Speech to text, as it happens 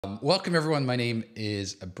Welcome, everyone. My name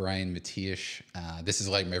is Brian Matiash. This is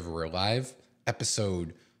Light 'em Everywhere Live,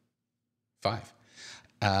 episode 5.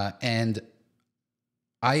 And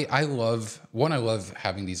I love, I love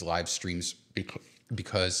having these live streams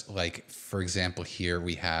because, like, for example, here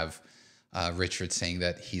we have Richard saying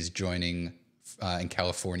that he's joining in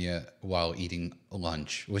California while eating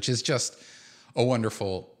lunch, which is just a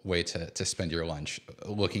wonderful way to spend your lunch,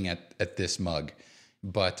 looking at this mug.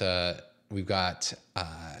 But we've got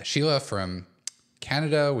Sheila from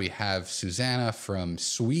Canada. We have Susanna from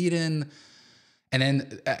Sweden. And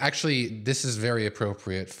then actually, this is very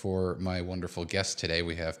appropriate for my wonderful guest today.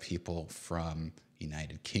 We have people from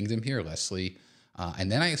United Kingdom here, Leslie.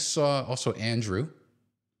 And then I saw also Andrew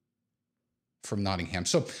from Nottingham.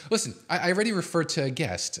 So listen, I already referred to a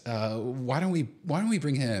guest. Why don't we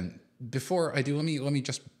bring him in? Before I do, let me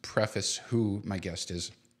just preface who my guest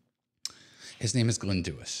is. His name is Glyn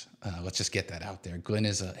Dewis. Let's just get that out there. Glyn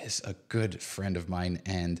is a good friend of mine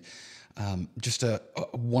and just a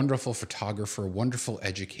wonderful photographer, wonderful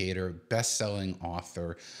educator, best-selling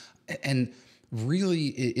author, and really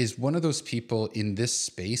is one of those people in this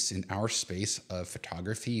space, in our space of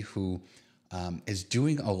photography, who is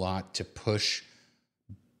doing a lot to push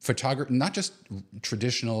photography, not just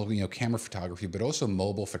traditional, camera photography, but also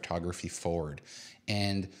mobile photography forward.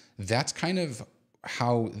 And that's kind of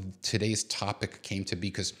how today's topic came to be,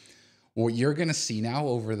 because what you're going to see now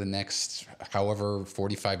over the next, however,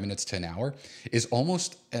 45 minutes to an hour is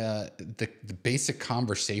almost the basic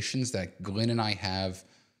conversations that Glyn and I have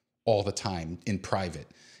all the time in private.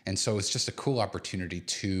 And so it's just a cool opportunity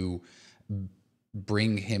to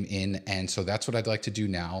bring him in. And so that's what I'd like to do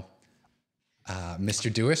now.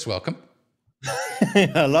 Mr. Dewis, welcome.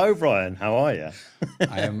 Hello, Brian. How are you?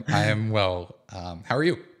 I am well. How are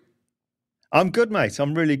you? I'm good, mate.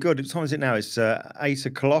 I'm really good. What time is it now? It's 8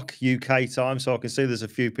 o'clock UK time, so I can see there's a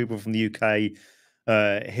few people from the UK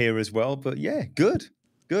here as well. But yeah, good,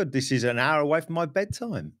 good. This is an hour away from my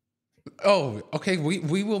bedtime. Oh, okay.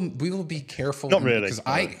 We will be careful. Not really.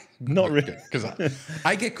 Because Not really. Because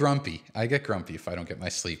I get grumpy. I get grumpy if I don't get my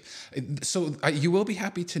sleep. So you will be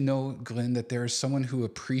happy to know, Glyn, that there is someone who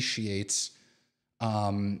appreciates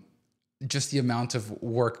just the amount of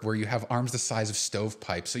work where you have arms the size of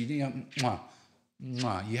stovepipes. So you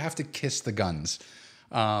have to kiss the guns.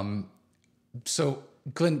 So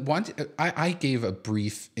Glyn, I gave a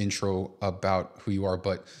brief intro about who you are,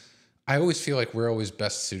 but I always feel like we're always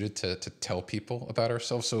best suited to tell people about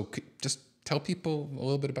ourselves. So just tell people a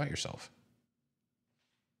little bit about yourself.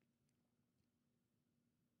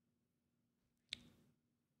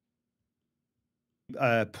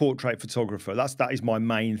 Portrait photographer. That is my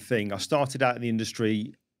main thing. I started out in the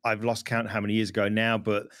industry. I've lost count how many years ago now,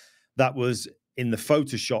 but that was in the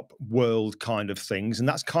Photoshop world kind of things, and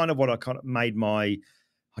that's kind of what I kind of made my,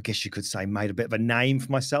 I guess you could say, made a bit of a name for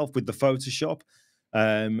myself with the Photoshop.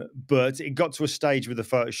 But it got to a stage with the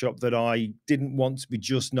Photoshop that I didn't want to be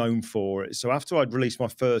just known for it. So after I'd released my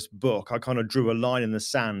first book, I kind of drew a line in the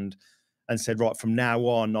sand and said, right, from now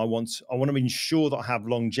on, I want to ensure that I have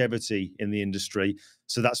longevity in the industry.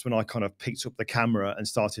 So that's when I kind of picked up the camera and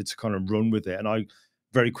started to kind of run with it. And I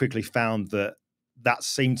very quickly found that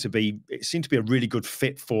seemed to be a really good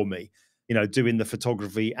fit for me, doing the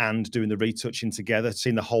photography and doing the retouching together,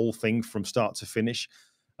 seeing the whole thing from start to finish.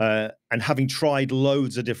 And having tried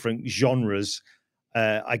loads of different genres,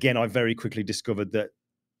 again, I very quickly discovered that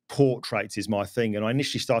portraits is my thing. And I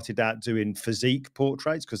initially started out doing physique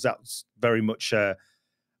portraits because that's very much a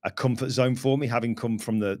comfort zone for me, having come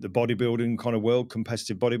from the bodybuilding kind of world,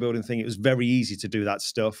 competitive bodybuilding thing. It was very easy to do that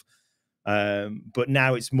stuff. But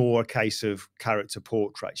now it's more a case of character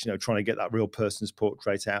portraits, trying to get that real person's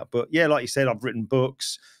portrait out. But yeah, like you said, I've written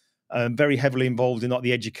books. Very heavily involved in like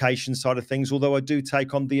the education side of things, although I do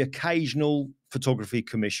take on the occasional photography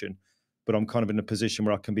commission, but I'm kind of in a position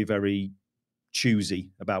where I can be very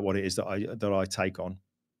choosy about what it is that I take on.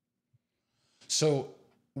 So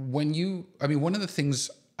one of the things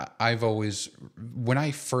I've always, when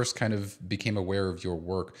I first kind of became aware of your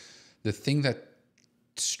work, the thing that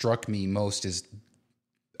struck me most is,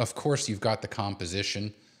 of course, you've got the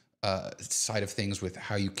composition side of things with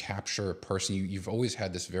how you capture a person. You've always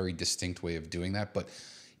had this very distinct way of doing that, but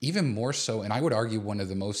even more so, and I would argue one of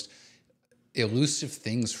the most elusive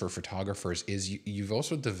things for photographers is you've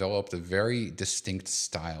also developed a very distinct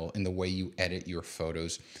style in the way you edit your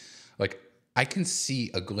photos. Like, I can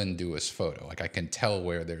see a Glyn Dewis photo. Like, I can tell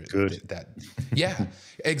where there's that. Yeah,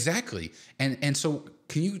 exactly. And so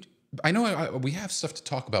can you, I know we have stuff to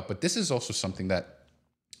talk about, but this is also something that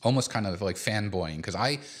almost kind of like fanboying, because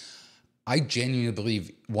I genuinely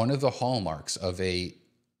believe one of the hallmarks of a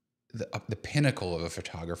the pinnacle of a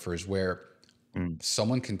photographer is where Mm.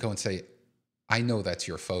 someone can go and say, I know that's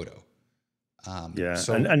your photo. Yeah,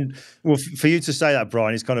 So and well, for you to say that,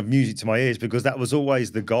 Brian, is kind of music to my ears because that was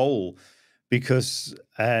always the goal. Because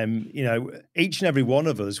you know, each and every one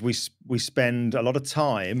of us, we spend a lot of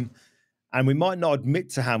time, and we might not admit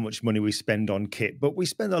to how much money we spend on kit, but we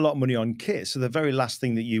spend a lot of money on kit. So the very last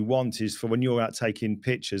thing that you want is for when you're out taking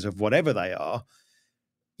pictures of whatever they are,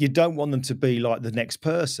 you don't want them to be like the next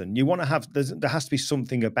person. You want to have there has to be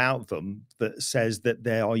something about them that says that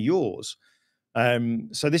they are yours.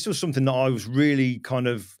 So this was something that I was really kind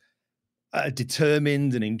of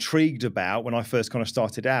determined and intrigued about when I first kind of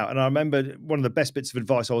started out. And I remember one of the best bits of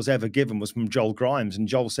advice I was ever given was from Joel Grimes. And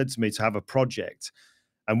Joel said to me to have a project.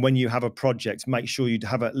 And when you have a project, make sure you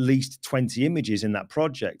have at least 20 images in that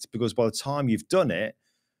project, because by the time you've done it,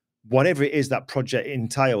 whatever it is that project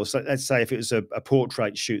entails, so let's say if it was a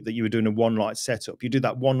portrait shoot that you were doing a one light setup, you do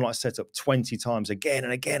that one light setup 20 times again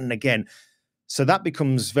and again and again. So that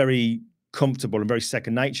becomes very comfortable and very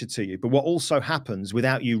second nature to you. But what also happens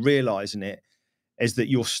without you realizing it is that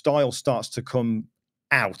your style starts to come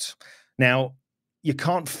out. Now, you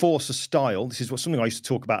can't force a style. This is something I used to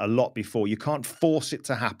talk about a lot before. You can't force it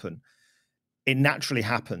to happen. It naturally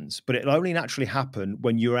happens, but it'll only naturally happen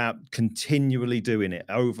when you're out continually doing it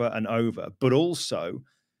over and over. But also,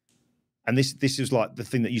 and this is like the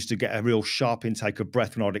thing that used to get a real sharp intake of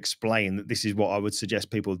breath when I'd explain that this is what I would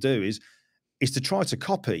suggest people do is to try to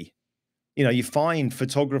copy. You know, you find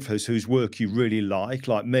photographers whose work you really like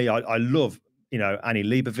me. I love, you know, Annie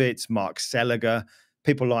Leibovitz, Mark Seliger,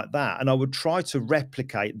 people like that. And I would try to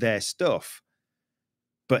replicate their stuff.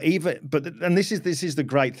 But this is the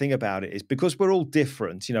great thing about it, is because we're all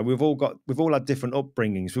different, you know, we've all had different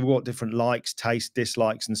upbringings, we've all got different likes, tastes,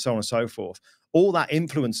 dislikes, and so on and so forth. All that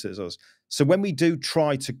influences us. So when we do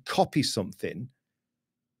try to copy something,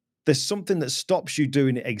 there's something that stops you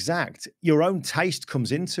doing it exact. Your own taste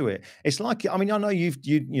comes into it. It's like, I mean, I know you've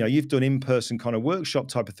done in-person kind of workshop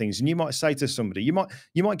type of things, and you might say to somebody, you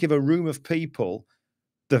might give a room of people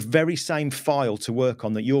the very same file to work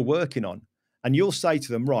on that you're working on. And you'll say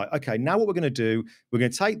to them, right, okay, now what we're going to do, we're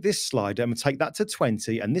going to take this slider and take that to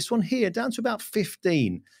 20 and this one here down to about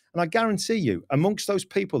 15. And I guarantee you, amongst those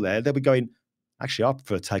people there, they'll be going, actually, I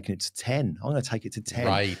prefer taking it to 10. I'm going to take it to 10.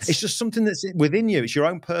 right. It's just something that's within you. It's your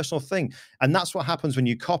own personal thing. And that's what happens when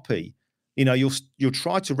you copy. You know, you'll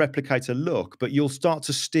try to replicate a look, but you'll start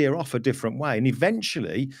to steer off a different way. And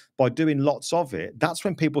eventually, by doing lots of it, that's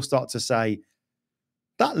when people start to say,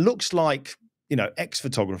 that looks like, you know, X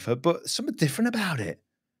photographer, but something different about it.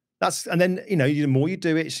 And then, you know, the more you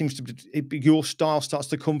do it, it seems to be, your style starts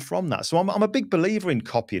to come from that. So I'm a big believer in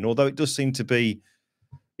copying, although it does seem to be,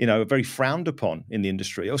 you know, very frowned upon in the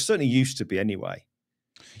industry, or certainly used to be anyway.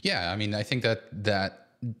 Yeah, I mean, I think that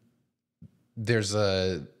there's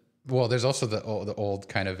also the old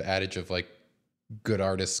kind of adage of like, good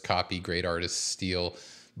artists copy, great artists steal,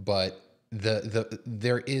 but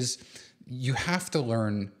you have to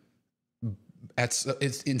learn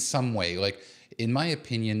it's in some way. Like, in my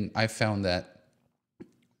opinion, I found that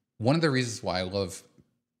one of the reasons why I love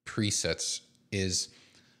presets is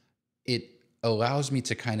it allows me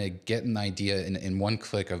to kind of get an idea in one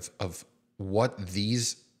click of what the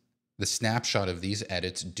snapshot of these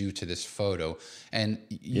edits do to this photo. And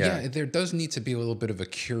yeah, there does need to be a little bit of a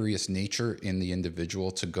curious nature in the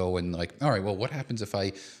individual to go and like, all right, well, what happens if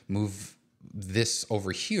I move this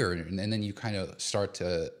over here? And then you kind of start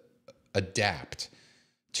to adapt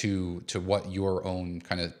to what your own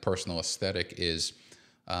kind of personal aesthetic is.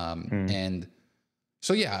 And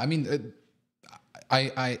so, yeah, I mean,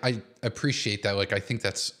 I appreciate that. Like, I think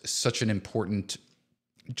that's such an important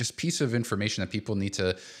just piece of information that people need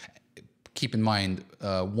to keep in mind.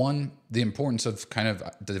 One, the importance of kind of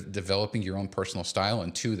developing your own personal style,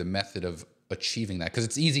 and two, the method of achieving that, because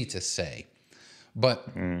it's easy to say. But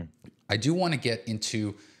I do want to get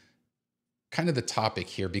into kind of the topic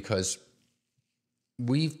here, because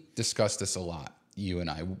we've discussed this a lot, you and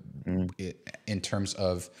I, in terms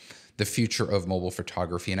of the future of mobile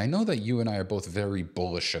photography. And I know that you and I are both very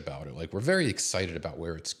bullish about it. Like, we're very excited about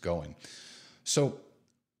where it's going. So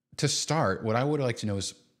to start, what I would like to know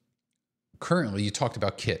is, currently, you talked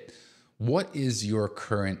about kit. What is your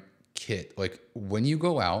current kit? Like, when you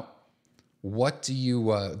go out, what do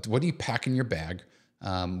you pack in your bag?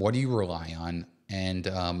 What do you rely on,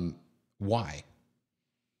 and why?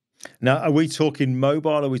 Now, are we talking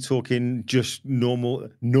mobile? Or are we talking just normal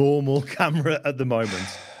camera at the moment?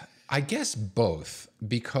 I guess both,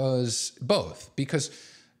 because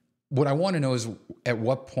what I want to know is, at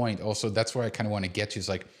what point also, that's where I kind of want to get to, is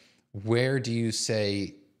like, where do you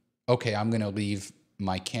say, okay, I'm going to leave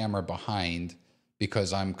my camera behind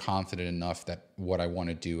because I'm confident enough that what I want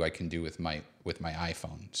to do, I can do with my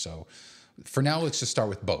iPhone. So for now, let's just start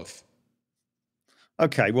with both.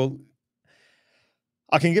 Okay, well,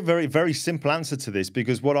 I can give a very, very simple answer to this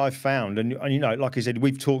because what I've found, and you know, like I said,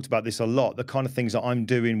 we've talked about this a lot, the kind of things that I'm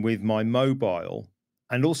doing with my mobile,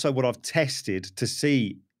 and also what I've tested to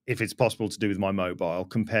see if it's possible to do with my mobile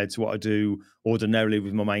compared to what I do ordinarily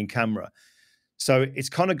with my main camera. So it's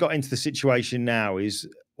kind of got into the situation now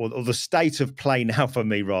or the state of play now for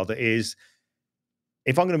me rather is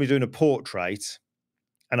if I'm going to be doing a portrait,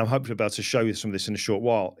 and I'm hopefully about to show you some of this in a short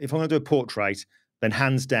while. If I'm going to do a portrait, then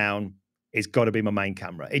hands down, it's got to be my main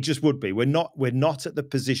camera. It just would be. We're not at the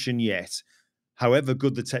position yet. However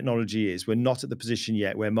good the technology is, we're not at the position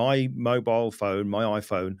yet where my mobile phone, my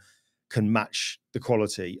iPhone, can match the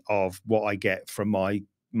quality of what I get from my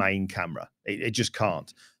main camera. It just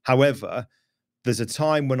can't. However, there's a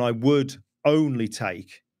time when I would only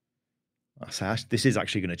take. So this is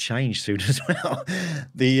actually going to change soon as well.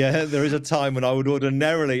 There is a time when I would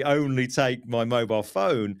ordinarily only take my mobile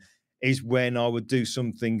phone is when I would do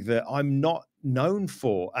something that I'm not known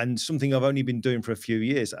for and something I've only been doing for a few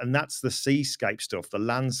years, and that's the seascape stuff, the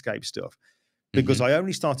landscape stuff. Because I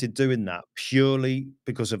only started doing that purely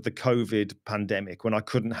because of the COVID pandemic when I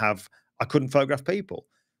couldn't photograph people.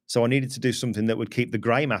 So I needed to do something that would keep the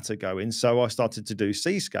grey matter going. So I started to do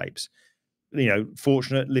seascapes. You know,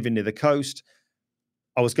 fortunate living near the coast.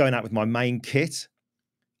 I was going out with my main kit,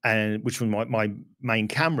 and which was my main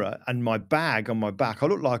camera and my bag on my back. I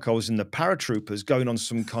looked like I was in the paratroopers going on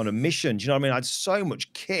some kind of mission. Do you know what I mean? I had so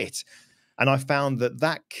much kit, and I found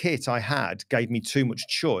that kit I had gave me too much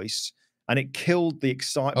choice, and it killed the Oh,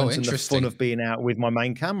 excitement and the fun interesting. of being out with my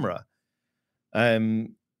main camera.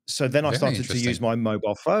 So then I Very started to use interesting. my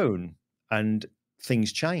mobile phone, and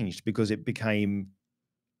things changed because it became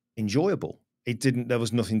enjoyable. There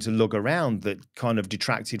was nothing to lug around that kind of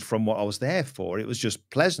detracted from what I was there for. It was just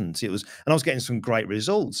pleasant. And I was getting some great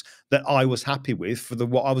results that I was happy with for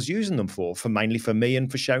what I was using them for mainly for me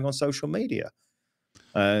and for sharing on social media.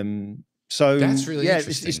 That's So really yeah,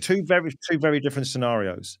 it's interesting. two very different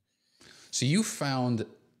scenarios. So you found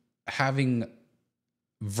having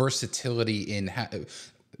versatility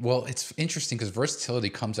well, it's interesting because versatility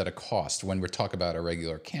comes at a cost when we're talking about a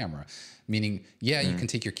regular camera. Meaning, yeah, you Mm. can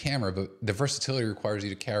take your camera, but the versatility requires you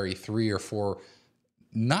to carry 3 or 4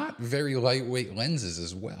 not very lightweight lenses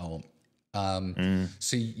as well. Mm.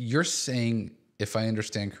 So you're saying, if I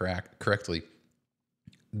understand correctly,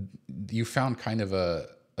 you found kind of a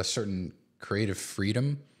certain creative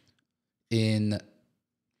freedom in.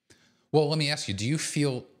 Well, let me ask you: do you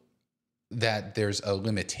feel that there's a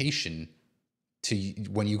limitation to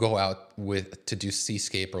when you go out to do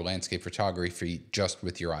seascape or landscape photography just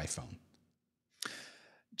with your iPhone?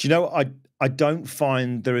 Do you know, I don't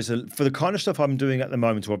find there is for the kind of stuff I'm doing at the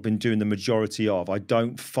moment, or I've been doing the majority of, I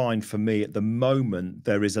don't find for me at the moment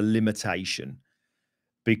there is a limitation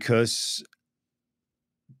because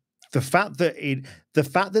the fact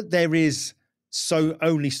that there is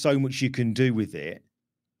only so much you can do with it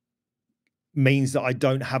means that I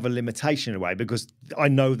don't have a limitation in a way because I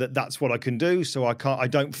know that that's what I can do. So I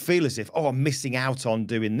don't feel as if, oh, I'm missing out on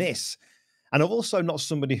doing this. And I'm also not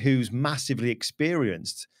somebody who's massively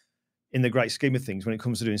experienced in the great scheme of things when it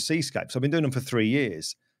comes to doing seascapes. I've been doing them for 3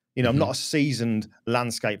 years. You know, I'm not Hmm. a seasoned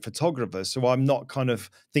landscape photographer, so I'm not kind of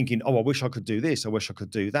thinking, oh, I wish I could do this, I wish I could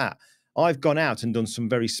do that. I've gone out and done some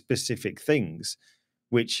very specific things,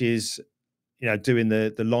 which is, you know, doing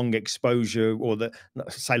the long exposure or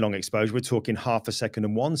say long exposure, we're talking half a second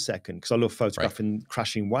and 1 second because I love Right. photographing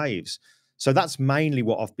crashing waves. So that's mainly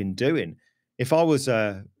what I've been doing. If I was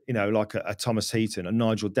you know, like a Thomas Heaton, a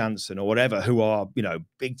Nigel Danson or whatever, who are, you know,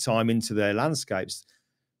 big time into their landscapes,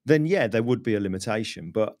 then yeah, there would be a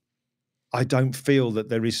limitation. But I don't feel that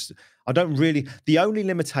there is, I don't really, the only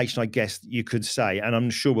limitation I guess you could say, and I'm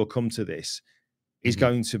sure we'll come to this, is Hmm.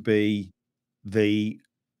 going to be the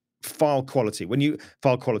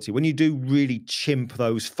when you do really chimp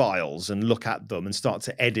those files and look at them and start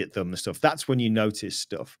to edit them and stuff, that's when you notice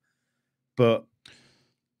stuff. But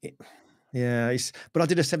it, yeah, but I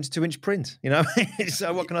did a 72-inch print, you know.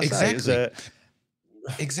 So what can I say? It was Exactly.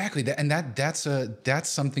 a Exactly. That's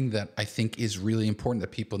something that I think is really important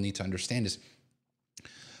that people need to understand is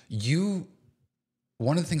you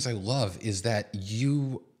one of the things I love is that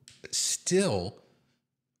you still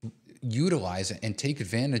utilize and take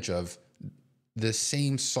advantage of the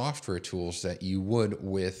same software tools that you would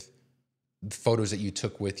with photos that you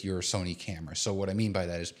took with your Sony camera. So what I mean by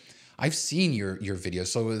that is I've seen your videos.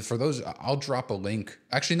 So for those, I'll drop a link.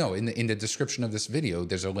 Actually, no, in the description of this video,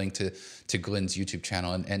 there's a link to Glyn's YouTube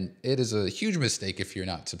channel, and it is a huge mistake if you're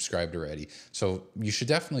not subscribed already. So you should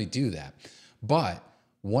definitely do that. But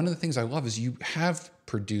one of the things I love is you have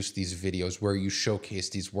produced these videos where you showcase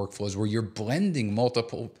these workflows where you're blending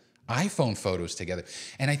multiple iPhone photos together,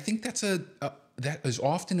 and I think that's that is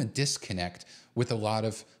often a disconnect with a lot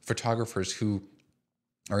of photographers who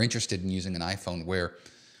are interested in using an iPhone, where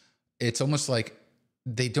it's almost like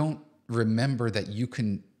they don't remember that you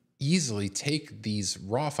can easily take these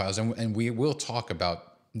raw files, and we will talk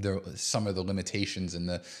about some of the limitations and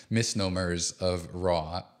the misnomers of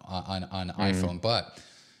raw on iPhone, but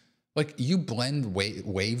like you blend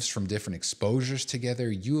waves from different exposures together,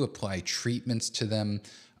 you apply treatments to them,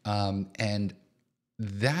 and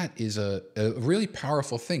that is a really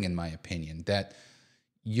powerful thing, in my opinion, that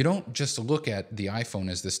you don't just look at the iPhone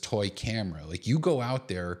as this toy camera. Like you go out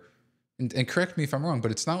there, and correct me if I'm wrong,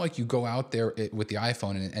 but it's not like you go out there with the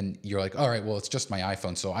iPhone and you're like, all right, well, it's just my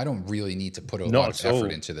iPhone, so I don't really need to put a lot Not of at effort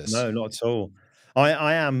all. into this. No, not at all.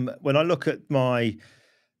 I am, when I look at my,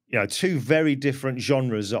 two very different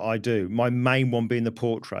genres that I do, my main one being the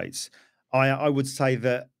portraits, I would say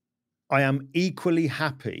that I am equally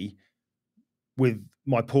happy with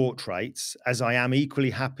my portraits as I am equally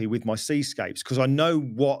happy with my seascapes, because I know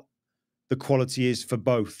what the quality is for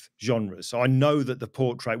both genres. So I know that the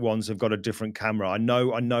portrait ones have got a different camera. I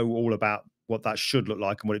know all about what that should look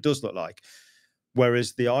like and what it does look like.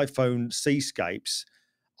 Whereas the iPhone seascapes,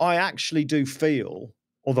 I actually do feel,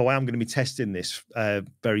 although I am going to be testing this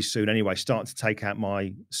very soon anyway, starting to take out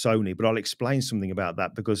my Sony, but I'll explain something about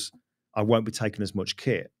that because I won't be taking as much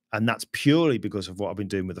kit. And that's purely because of what I've been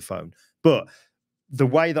doing with the phone. But the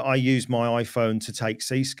way that I use my iPhone to take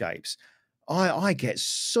seascapes, I get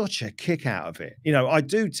such a kick out of it.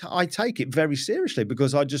 I take it very seriously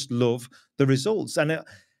because I just love the results. And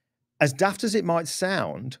as daft as it might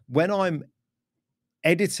sound, when I'm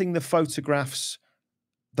editing the photographs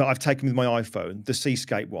that I've taken with my iPhone, the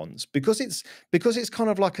seascape ones, because it's kind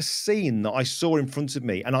of like a scene that I saw in front of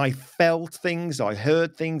me, and I felt things, I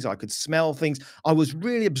heard things, I could smell things. I was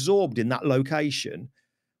really absorbed in that location.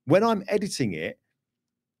 When I'm editing it,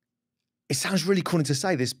 it sounds really corny to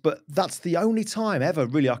say this, but that's the only time ever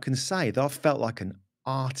really I can say that I've felt like an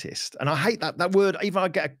artist. And I hate that word. Even I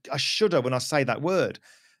get a shudder when I say that word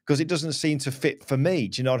because it doesn't seem to fit for me.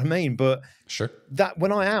 Do you know what I mean? But Sure. that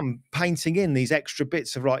when I am painting in these extra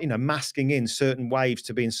bits of masking in certain waves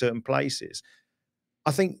to be in certain places,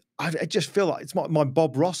 I think I just feel like it's my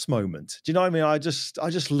Bob Ross moment. Do you know what I mean? I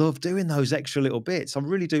just love doing those extra little bits. I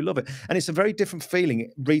really do love it. And it's a very different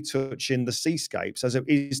feeling retouching the seascapes as it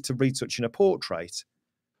is to retouching a portrait.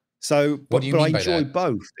 So, What do you but I mean by enjoy that?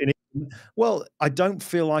 both. Well, I don't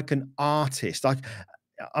feel like an artist.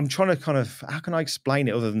 I'm trying to kind of, how can I explain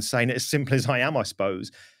it other than saying it as simple as I am, I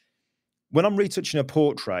suppose. When I'm retouching a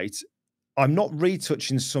portrait, I'm not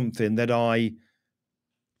retouching something that I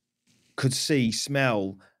could see,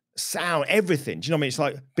 smell, sound, everything. Do you know what I mean? It's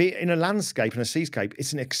like be in a landscape and a seascape,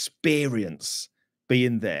 it's an experience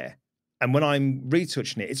being there. And when I'm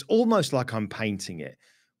retouching it, it's almost like I'm painting it.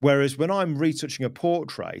 Whereas when I'm retouching a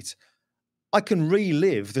portrait, I can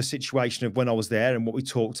relive the situation of when I was there and what we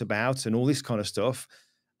talked about and all this kind of stuff.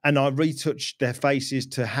 And I retouched their faces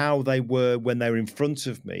to how they were when they were in front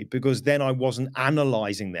of me, because then I wasn't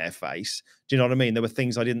analyzing their face. Do you know what I mean? There were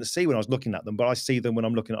things I didn't see when I was looking at them, but I see them when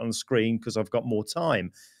I'm looking at it on the screen because I've got more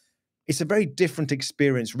time. It's a very different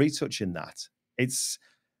experience retouching that.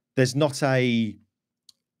 There's not a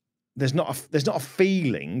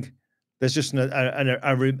feeling. There's just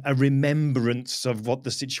a remembrance of what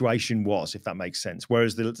the situation was, if that makes sense.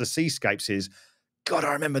 Whereas the seascapes is, God,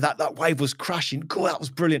 I remember that wave was crashing. God, that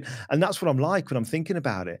was brilliant. And that's what I'm like when I'm thinking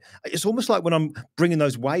about it. It's almost like when I'm bringing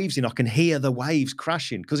those waves in, I can hear the waves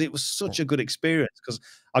crashing because it was such a good experience. Because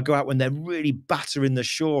I go out when they're really battering the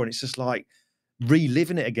shore and it's just like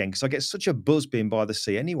reliving it again because I get such a buzz being by the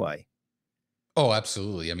sea anyway. Oh,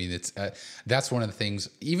 absolutely. I mean, it's that's one of the things.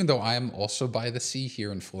 Even though I am also by the sea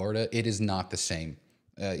here in Florida, it is not the same.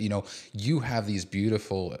 You have these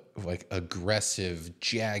beautiful, like aggressive,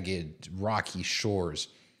 jagged, rocky shores.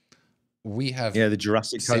 We have, Yeah, the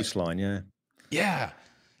Jurassic coastline. Yeah. yeah,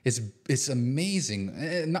 it's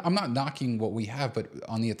amazing. I'm not knocking what we have, but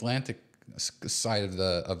on the Atlantic side of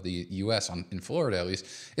the U.S., in Florida at least,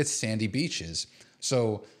 it's sandy beaches.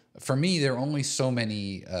 So for me, there are only so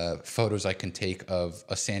many photos I can take of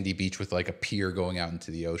a sandy beach with like a pier going out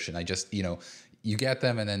into the ocean. I just, you get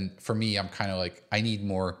them, and then for me, I'm kind of like, I need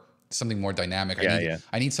something more dynamic. Yeah.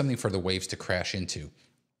 I need something for the waves to crash into.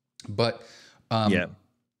 But Yeah.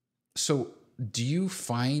 so do you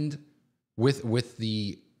find with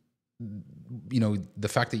the, the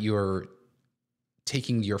fact that you're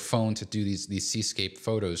taking your phone to do these seascape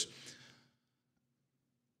photos,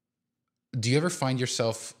 do you ever find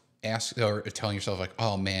yourself or telling yourself like,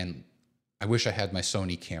 oh man, I wish I had my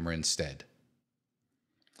Sony camera instead?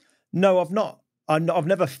 No, I've not. I've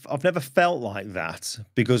never felt like that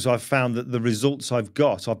because I've found that the results I've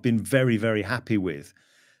got, I've been very, very happy with.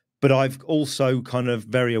 But I've also kind of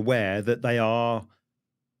very aware that they are,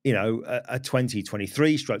 a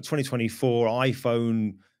 2023 stroke 2024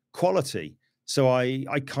 iPhone quality. So I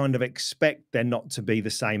kind of expect they're not to be the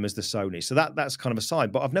same as the Sony. So that's kind of a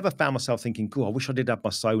side. But I've never found myself thinking, cool, I wish I did have my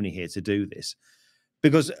Sony here to do this.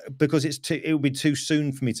 Because it would be too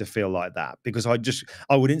soon for me to feel like that, because I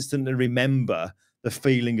would instantly remember the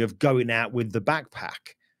feeling of going out with the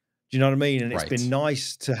backpack. Do you know what I mean? And it's been Right.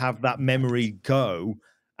 nice to have that memory go,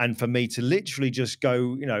 and for me to literally just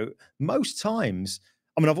go, most times,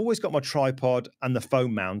 I mean, I've always got my tripod and the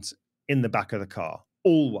phone mount in the back of the car,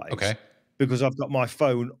 always, Okay. because I've got my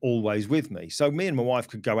phone always with me. So me and my wife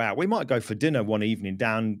could go out. We might go for dinner one evening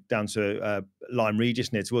down to Lyme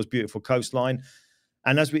Regis, near to us, beautiful coastline.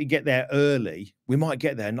 And as we get there early, we might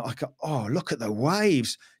get there and I go, oh, look at the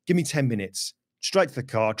waves. Give me 10 minutes, straight to the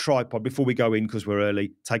car, tripod before we go in because we're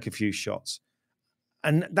early, take a few shots.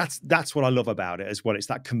 And that's what I love about it as well. It's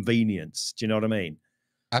that convenience. Do you know what I mean?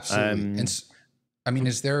 Absolutely. And Um, I mean,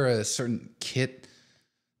 is there a certain kit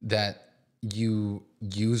that you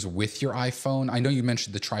use with your iPhone? I know you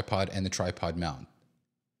mentioned the tripod and the tripod mount.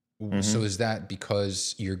 So mhm. is that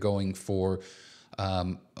because you're going for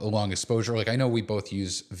a long exposure? Like I know we both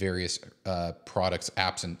use various products,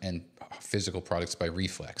 apps, and physical products by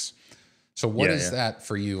Reflex. So what Yeah, is yeah. that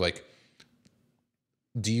for you? Like,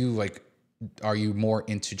 do you like, are you more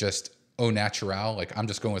into just au natural? Like I'm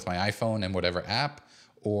just going with my iPhone and whatever app,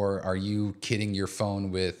 or are you kitting your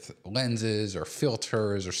phone with lenses or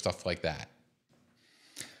filters or stuff like that?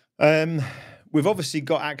 Um, we've obviously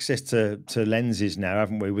got access to lenses now,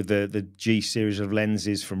 haven't we? With the G series of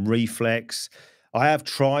lenses from Reflex. I have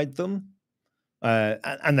tried them,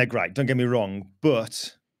 and they're great. Don't get me wrong,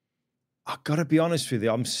 but I've got to be honest with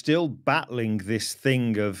you, I'm still battling this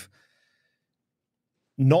thing of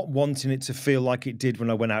not wanting it to feel like it did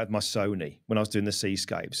when I went out with my Sony when I was doing the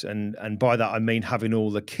seascapes, and by that I mean having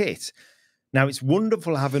all the kit. Now it's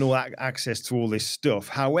wonderful having all access to all this stuff.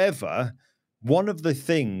 However, one of the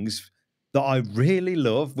things that I really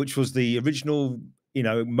love, which was the original,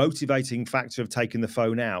 motivating factor of taking the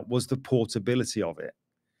phone out, was the portability of it.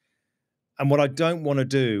 And what I don't want to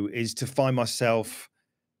do is to find myself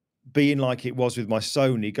being like it was with my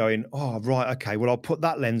Sony, going, oh, right, okay, well, I'll put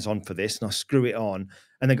that lens on for this and I'll screw it on.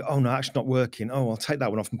 And then go, oh, no, actually not working. Oh, I'll take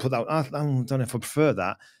that one off and put that. I don't know if I prefer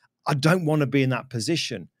that. I don't want to be in that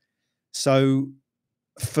position. So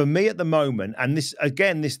for me at the moment, and this,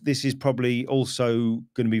 again, this is probably also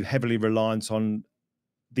going to be heavily reliant on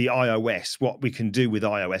the iOS, what we can do with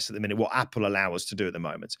iOS at the minute, what Apple allow us to do at the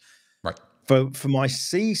moment. Right. For my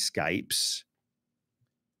seascapes,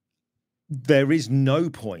 there is no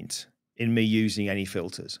point in me using any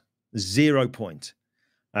filters. 0 point.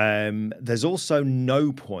 There's also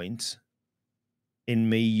no point in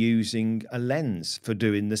me using a lens for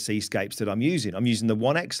doing the seascapes that I'm using. I'm using the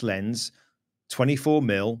 1X lens, 24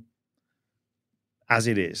 mil, as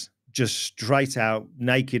it is, just straight out,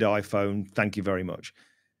 naked iPhone. Thank you very much.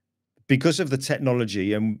 Because of the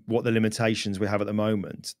technology and what the limitations we have at the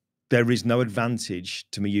moment, there is no advantage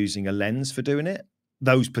to me using a lens for doing it,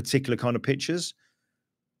 those particular kind of pictures.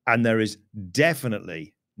 And there is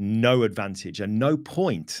definitely no advantage and no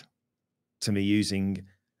point to me using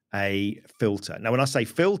a filter. Now, when I say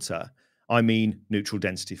filter, I mean neutral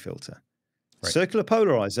density filter. Right. Circular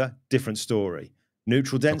polarizer, different story.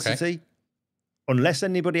 Neutral Okay. density, unless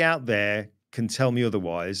anybody out there can tell me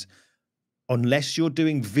otherwise, unless you're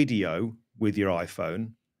doing video with your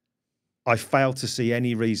iPhone, I fail to see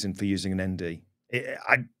any reason for using an ND.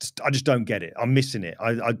 I just don't get it. I'm missing it.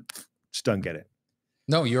 I just don't get it.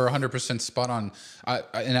 No, you're 100% spot on.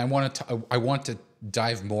 And I want to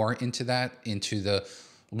dive more into that, into the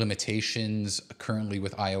limitations currently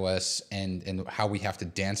with iOS and how we have to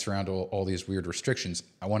dance around all these weird restrictions.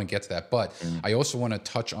 I want to get to that, but Mm. I also want to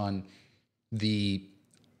touch on the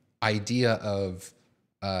idea of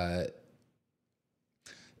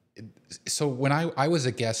so when I was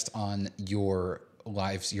a guest on your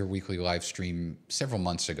weekly live stream several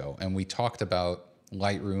months ago, and we talked about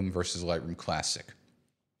Lightroom versus Lightroom Classic.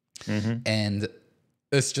 Mhm. And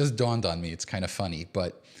this just dawned on me. It's kind of funny,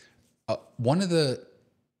 but one of the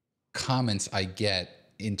comments I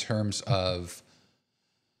get in terms of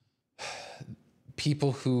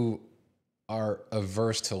people who are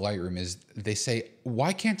averse to Lightroom is they say,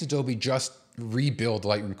 why can't Adobe just rebuild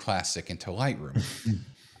Lightroom Classic into Lightroom?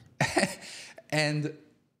 And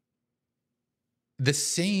the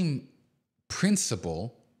same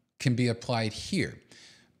principle can be applied here.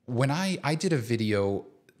 When I did a video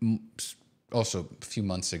also a few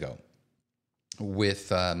months ago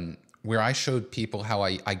with where I showed people how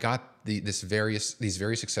I got these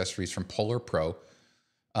various accessories from Polar Pro,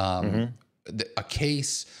 a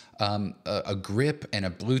case, a grip, and a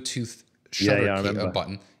Bluetooth shutter I remember.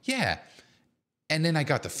 button. Yeah. And then I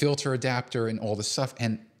got the filter adapter and all this stuff.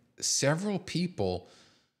 And several people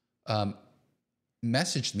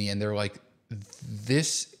messaged me and they're like,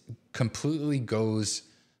 this completely goes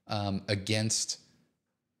against,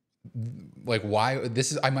 like, why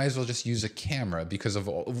this is, I might as well just use a camera because of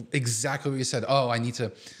exactly what you said. Oh, I need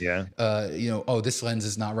to, you know, oh, this lens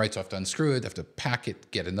is not right, so I have to unscrew it, I have to pack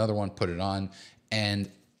it, get another one, put it on.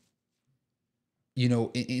 And, you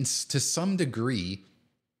know, to some degree,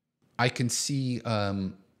 I can see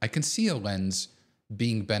a lens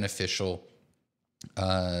being beneficial,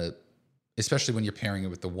 especially when you're pairing it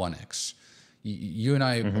with the 1X. You and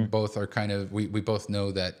I both are kind of, we both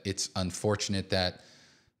know that it's unfortunate that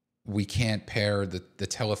we can't pair the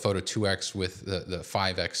telephoto 2X with the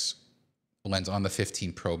 5X lens on the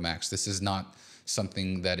 15 Pro Max. This is not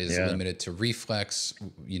something that is limited to reflex.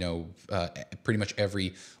 You know, pretty much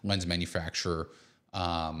every lens manufacturer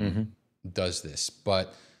does this.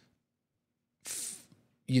 But,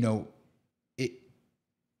 you know,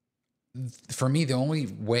 for me, the only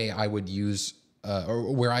way I would use,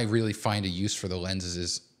 or where I really find a use for the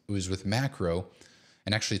lenses was with macro.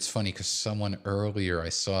 And actually, it's funny because someone earlier I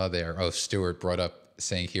saw there, Stuart brought up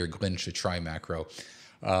saying here, Glyn should try macro.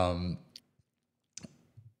 I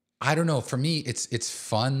don't know. For me, it's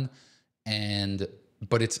fun,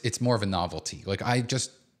 but it's more of a novelty. Like, I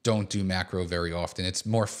just don't do macro very often. It's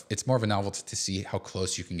more of a novelty to see how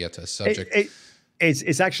close you can get to a subject.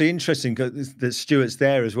 It's actually interesting that Stuart's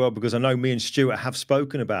there as well, because I know me and Stuart have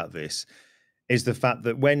spoken about this. Is the fact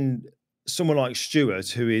that when someone like Stuart,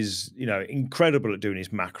 who is, you know, incredible at doing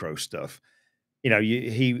his macro stuff, you know,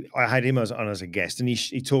 I had him on as a guest, and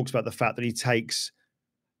he talks about the fact that he takes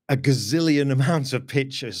a gazillion amounts of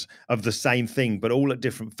pictures of the same thing, but all at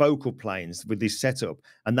different focal planes with this setup,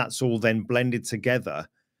 and that's all then blended together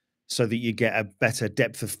so that you get a better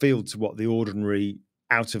depth of field to what the ordinary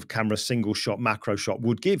out of camera single shot macro shot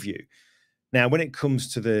would give you. Now, when it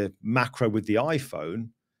comes to the macro with the iPhone,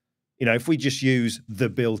 you know, if we just use the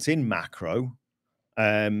built-in macro,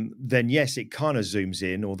 then yes, it kind of zooms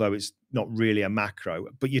in, although it's not really a macro,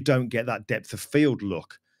 but you don't get that depth of field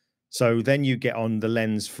look. So then you get on the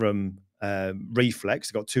lens from Reflex.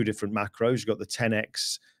 You've got two different macros. You've got the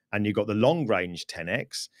 10X and you've got the long range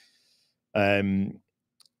 10X.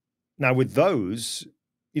 Now with those,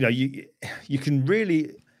 you know, you can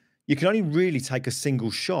only really take a single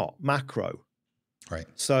shot macro. Right.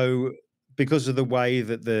 So because of the way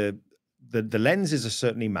that the lenses are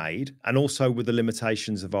certainly made, and also with the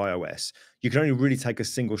limitations of iOS, you can only really take a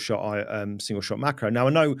single shot macro. Now, I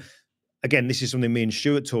know, again, this is something me and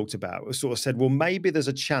Stuart talked about. We sort of said, well, maybe there's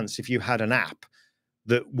a chance if you had an app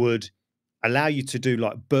that would allow you to do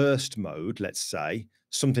like burst mode, let's say,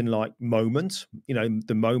 something like Moment. You know,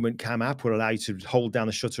 the Moment Cam app will allow you to hold down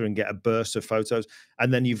the shutter and get a burst of photos,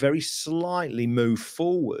 and then you very slightly move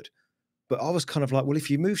forward. But I was kind of like, well, if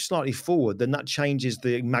you move slightly forward, then that changes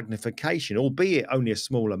the magnification, albeit only a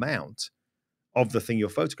small amount of the thing you're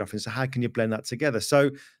photographing. So how can you blend that together?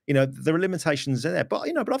 So, you know, there are limitations there. But,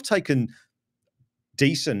 you know, I've taken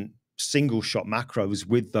decent single shot macros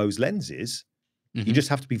with those lenses. You just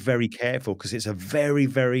have to be very careful because it's a very,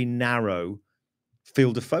 very narrow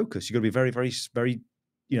field of focus. You've got to be very, very, very,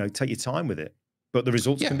 you know, take your time with it. But the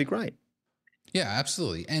results can be great. Yeah,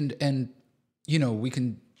 absolutely. And you know, we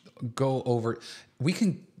can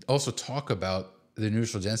also talk about the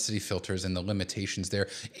neutral density filters and the limitations there.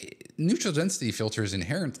 Neutral density filters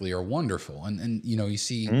inherently are wonderful. And you know, you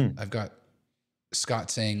see, I've got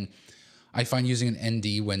Scott saying, I find using an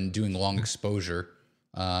ND when doing long exposure,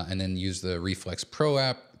 and then use the Reflex Pro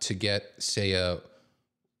app to get, say, a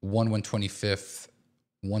 1/125th,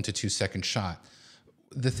 1 to 2 second shot.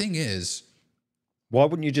 The thing is, why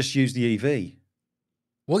wouldn't you just use the EV?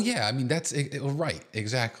 Well, yeah, I mean, that's right.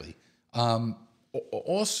 Exactly.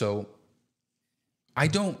 Also,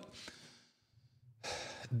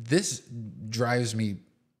 this drives me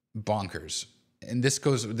bonkers. And this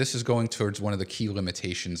is going towards one of the key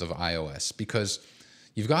limitations of iOS, because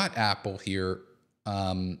you've got Apple here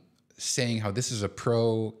saying how this is a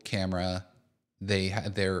pro camera, they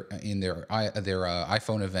had their in their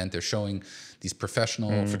iPhone event. They're showing these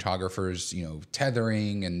professional Mm. photographers,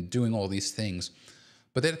 tethering and doing all these things.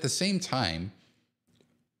 But then at the same time,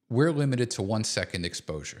 we're limited to 1 second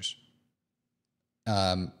exposures.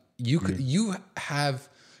 Mm. You have.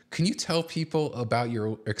 Can you tell people about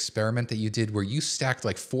your experiment that you did where you stacked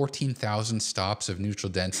like 14,000 stops of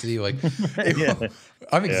neutral density? Like, Yeah.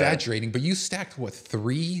 I'm Yeah. exaggerating, but you stacked what,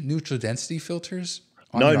 3 neutral density filters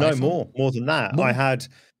on No, your no, iPhone? more than that. I More. had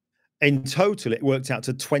in total, it worked out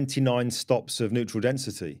to 29 stops of neutral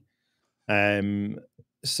density. Um,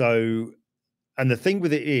 so, and the thing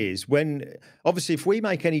with it is, when obviously, if we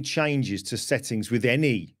make any changes to settings with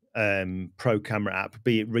any pro camera app,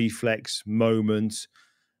 be it Reflex, Moment,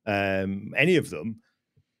 any of them,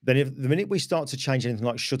 then if the minute we start to change anything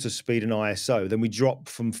like shutter speed and ISO, then we drop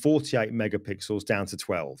from 48 megapixels down to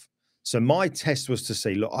 12. So my test was to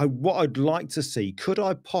see, look, what I'd like to see, could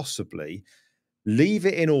I possibly leave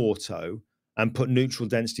it in auto and put neutral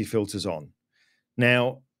density filters on?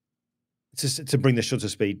 Now, to bring the shutter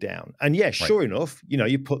speed down. And yeah, Right. sure enough,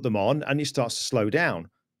 you put them on and it starts to slow down,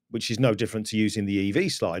 which is no different to using the EV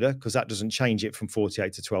slider because that doesn't change it from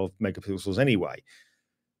 48 to 12 megapixels anyway.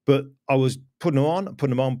 But I was putting them on, putting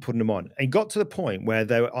them on, putting them on, and got to the point where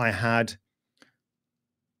I had,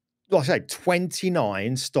 like I say,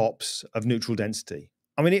 29 stops of neutral density.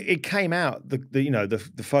 I mean, it came out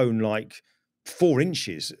the phone like 4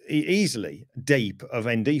 inches easily deep of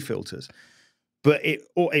ND filters, but it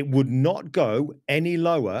would not go any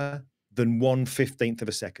lower than 1/15 of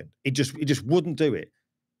a second. It just wouldn't do it.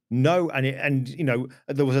 No,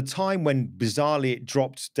 there was a time when bizarrely it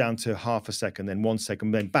dropped down to half a second, then 1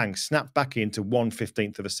 second, then bang, snapped back into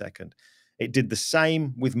 1/15 of a second. It did the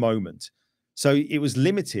same with Moment. So it was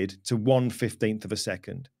limited to 1/15 of a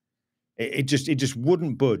second. It just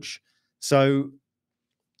wouldn't budge. So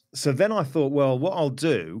then I thought, well, what I'll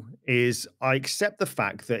do is I accept the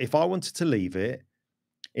fact that if I wanted to leave it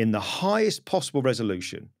in the highest possible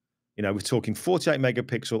resolution, we're talking 48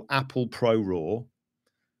 megapixel Apple Pro RAW,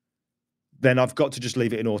 then I've got to just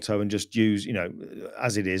leave it in auto and just use,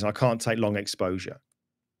 as it is. I can't take long exposure.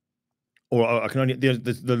 Or I can only,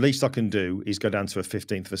 the least I can do is go down to a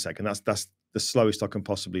 15th of a second. That's the slowest I can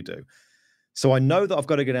possibly do. So I know that I've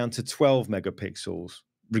got to go down to 12 megapixels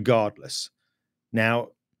regardless. Now,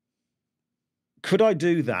 could I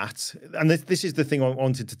do that? And this is the thing I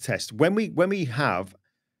wanted to test. When we have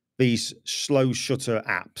these slow shutter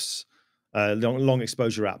apps, long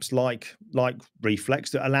exposure apps like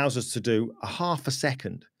Reflex that allows us to do a half a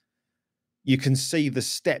second, you can see the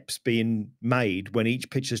steps being made when each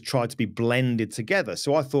picture's tried to be blended together.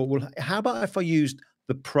 So I thought, well, how about if I used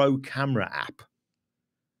the Pro Camera app?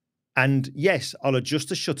 And yes, I'll adjust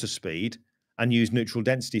the shutter speed and use neutral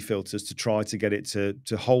density filters to try to get it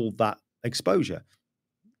to hold that exposure.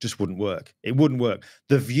 Just wouldn't work. It wouldn't work.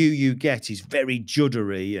 The view you get is very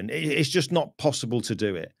juddery and it's just not possible to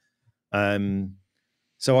do it.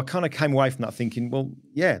 So I kind of came away from that thinking, well,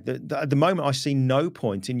 yeah, at the moment I see no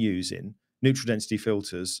point in using neutral density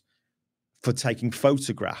filters for taking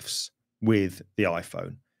photographs with the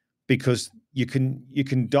iPhone because you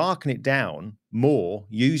can darken it down more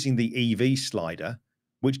using the EV slider,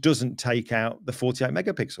 which doesn't take out the 48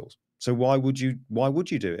 megapixels. So why would you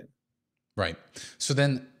do it? Right. So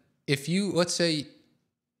then if let's say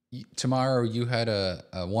tomorrow you had a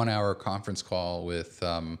 1 hour conference call with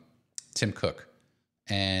Tim Cook,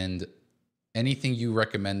 and anything you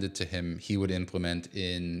recommended to him, he would implement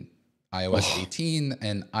in iOS 18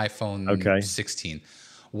 and iPhone 16.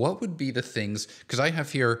 What would be the things? Because I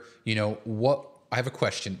have here, I have a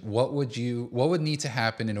question. What would need to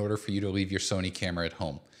happen in order for you to leave your Sony camera at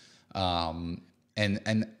home?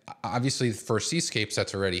 And obviously for Seascapes,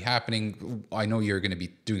 that's already happening. I know you're going to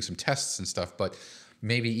be doing some tests and stuff, but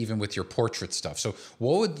maybe even with your portrait stuff. So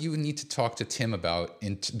what would you need to talk to Tim about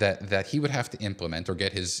that he would have to implement or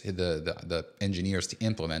get the engineers to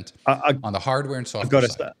implement on the hardware and software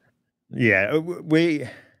side? Yeah,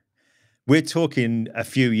 we're talking a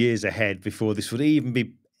few years ahead before this would even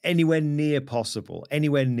be anywhere near possible,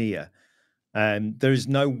 anywhere near. There is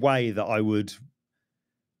no way that I would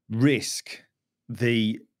risk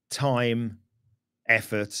the time,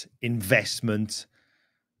 effort, investment,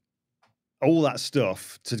 all that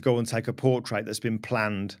stuff to go and take a portrait that's been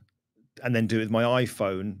planned and then do it with my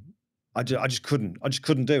iPhone. I just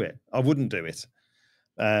couldn't do it. I wouldn't do it.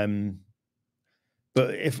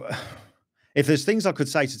 But if there's things I could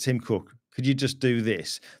say to Tim Cook, could you just do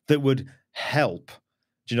this that would help?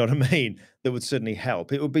 Do you know what I mean? That would certainly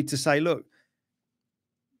help. It would be to say, look,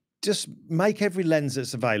 just make every lens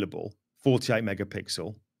that's available 48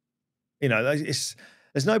 megapixel.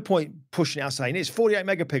 There's no point pushing it out saying it's 48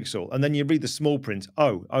 megapixel, and then you read the small print.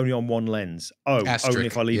 Oh, only on one lens. Oh, only if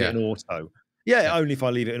Asterisk. I leave it Yeah. in auto. Yeah, Yeah. only if I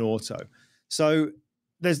leave it in auto. So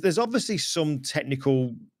there's obviously some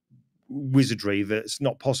technical wizardry that's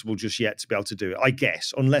not possible just yet to be able to do it, I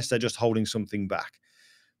guess, unless they're just holding something back.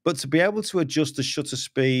 But to be able to adjust the shutter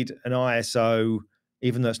speed and ISO,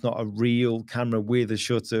 even though it's not a real camera with a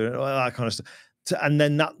shutter, all that kind of stuff, and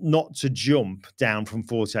then that not to jump down from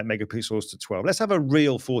 48 megapixels to 12. Let's have a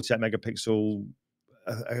real 48 megapixel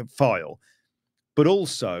file, but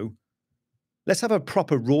also let's have a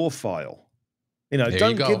proper RAW file. You know, There you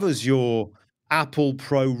don't give go. us your Apple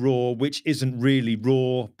Pro RAW, which isn't really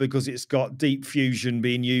RAW because it's got deep fusion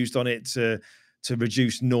being used on it to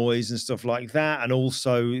reduce noise and stuff like that. And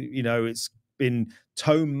also, you know, it's been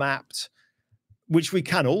tone mapped, which we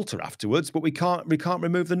can alter afterwards, but we can't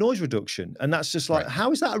remove the noise reduction. And that's just like, Right.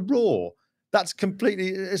 how is that a RAW? That's completely,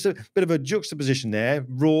 it's a bit of a juxtaposition there.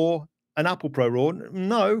 RAW and Apple Pro RAW.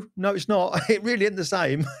 No, it's not. It really isn't the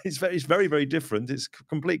same. It's very, very different. It's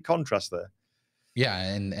complete contrast there. Yeah,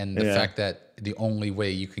 and the Yeah. fact that the only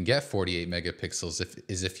way you can get 48 megapixels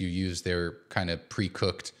is if you use their kind of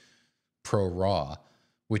pre-cooked Pro RAW,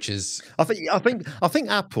 which is I think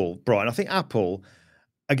Apple, Brian, I think Apple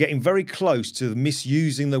are getting very close to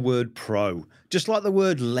misusing the word pro, just like the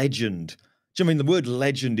word legend. Do you know what I mean the word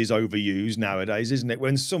legend is overused nowadays, isn't it?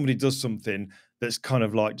 When somebody does something that's kind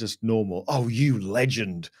of like just normal. Oh, you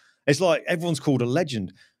legend. It's like everyone's called a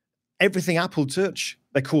legend. Everything Apple touch,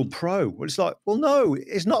 they call pro. Well, it's like, well, no,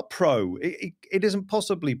 it's not pro. It isn't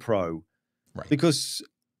possibly pro right. because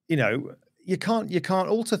you know you can't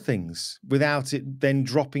alter things without it then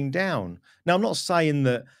dropping down. Now, I'm not saying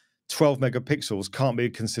that 12 megapixels can't be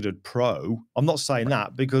considered pro. I'm not saying Right.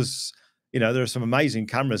 that because you know there are some amazing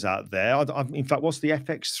cameras out there. In fact, what's the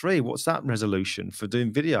FX3? What's that resolution for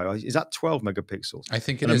doing video? Is that 12 megapixels? I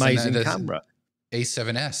think it An is, and amazing the camera.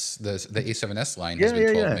 A7S, the A7S line has Yeah,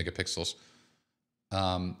 been yeah, 12 yeah. megapixels.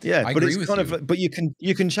 Yeah, I but agree it's with kind you. of but you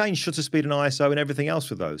can change shutter speed and ISO and everything else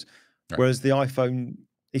with those. Right. Whereas the iPhone,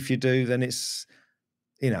 if you do, then it's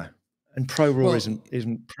you know, and Pro RAW Well,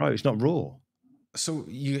 isn't Pro. It's not RAW. so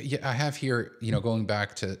I have here, going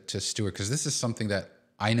back to Stuart, because this is something that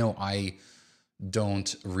I know I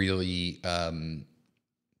don't really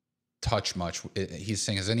touch much. He's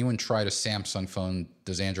saying, has anyone tried a Samsung phone?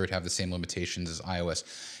 Does Android have the same limitations as iOS?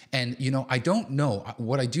 And, I don't know.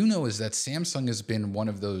 What I do know is that Samsung has been one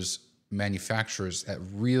of those manufacturers that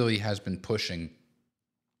really has been pushing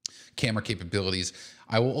camera capabilities.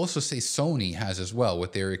 I will also say Sony has as well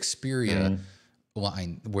with their Xperia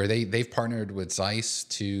line, where they've partnered with Zeiss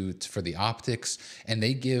for the optics, and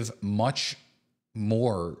they give much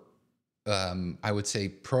more, I would say,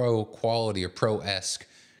 pro quality or pro-esque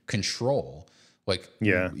control. Like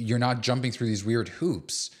Yeah. you're not jumping through these weird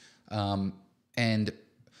hoops. And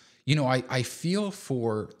I feel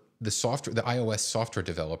for the iOS software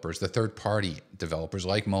developers, the third-party developers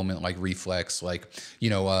like Moment, like Reflex, like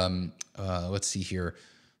let's see here.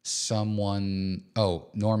 Norman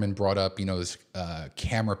brought up, this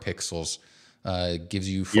camera pixels gives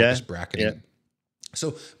you Yeah. focus bracketing. Yeah.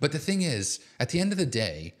 So, but the thing is, at the end of the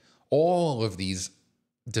day, all of these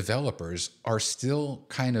developers are still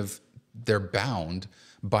they're bound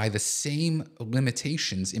by the same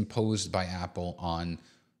limitations imposed by Apple on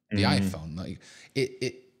the iPhone. Like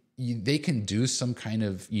they can do some kind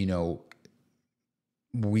of,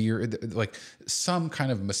 weird, like some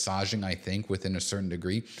kind of massaging, I think, within a certain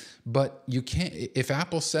degree, but you can't, if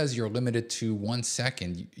Apple says you're limited to 1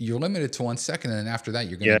 second, you're limited to 1 second. And then after that,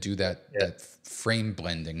 you're going to do that frame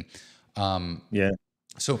blending. Yeah.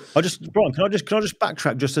 So Brian, can I just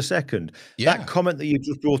backtrack just a second? That yeah, comment that you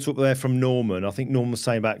just brought up there from Norman, I think Norman was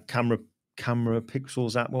saying about camera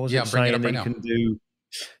pixels. What was yeah, it I'm bringing it saying up that right you now. can do?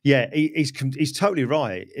 Yeah, he's totally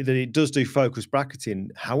right that it does do focus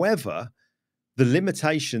bracketing. However, the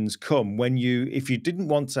limitations come when if you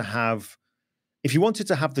wanted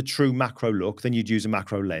to have the true macro look, then you'd use a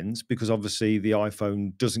macro lens because obviously the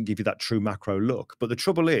iPhone doesn't give you that true macro look. But the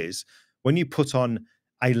trouble is when you put on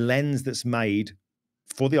a lens that's made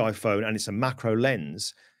for the iPhone and it's a macro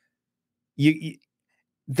lens,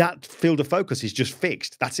 that field of focus is just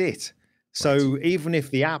fixed. That's it. Right. So even if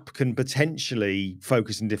the app can potentially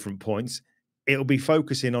focus in different points, it'll be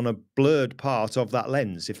focusing on a blurred part of that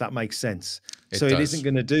lens, if that makes sense. So It it isn't does.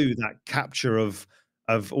 going to do that capture of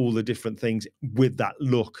all the different things with that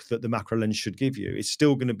look that the macro lens should give you. It's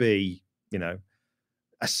still going to be,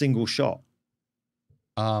 a single shot.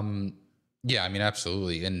 Yeah, I mean,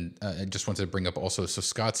 absolutely. And I just wanted to bring up also, so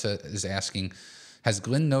Scott is asking, has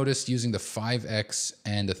Glyn noticed using the 5X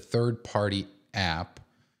and a third-party app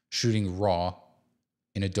shooting RAW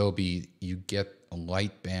in Adobe, you get a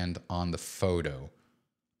light band on the photo.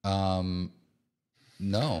 Um,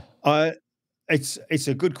 no. It's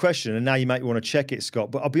a good question, and now you make me want to check it,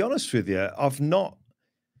 Scott. But I'll be honest with you, I've not.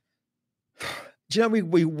 Do you know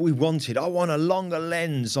we wanted? I want a longer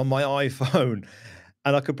lens on my iPhone,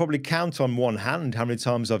 and I could probably count on one hand how many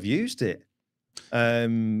times I've used it.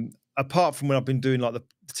 Apart from when I've been doing like the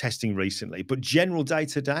testing recently, but general day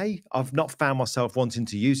to day, I've not found myself wanting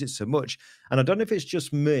to use it so much. And I don't know if it's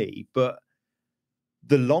just me, but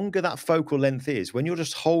the longer that focal length is, when you're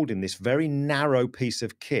just holding this very narrow piece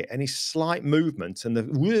of kit, any slight movement and the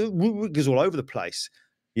goes all over the place.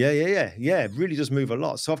 Yeah. It really does move a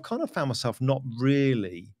lot. So I've kind of found myself not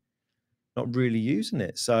really using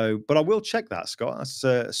it. So, but I will check that, Scott.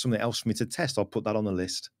 That's something else for me to test. I'll put that on the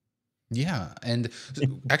list. Yeah, and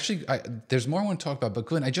actually, there's more I want to talk about. But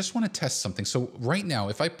Glenn, I just want to test something. So right now,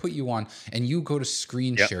 if I put you on and you go to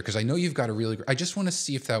screen Yep. share, because I know you've got a really, I just want to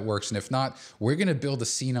see if that works. And if not, we're gonna build a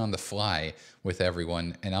scene on the fly with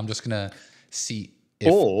everyone, and I'm just gonna see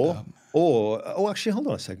if. Or, oh, actually, hold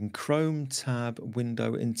on a second. Chrome tab,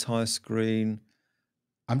 window, entire screen.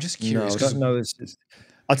 I'm just No, curious I because don't know.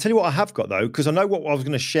 I'll tell you what I have got though, because I know what I was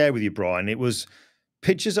going to share with you, Brian. It was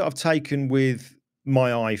pictures that I've taken with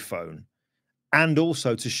my iPhone, and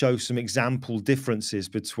also to show some example differences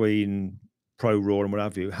between Pro Raw and what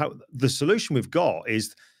have you. How the solution we've got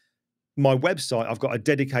is my website. I've got a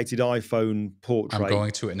dedicated iPhone I'm portrait.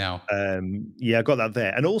 going to it now. Yeah, I got that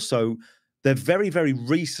there, and also they're very, very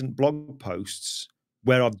recent blog posts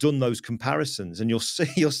where I've done those comparisons, and you'll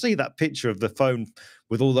see that picture of the phone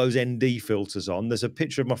with all those ND filters on. There's a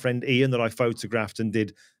picture of my friend Ian that I photographed and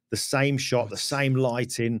did the same shot, the same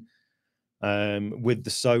lighting with the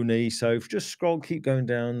Sony. So if you just scroll, keep going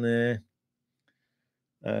down there.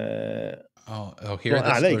 Oh, here.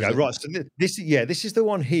 Right, there you There's go. a, Right, so this is the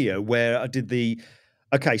one here where I did the.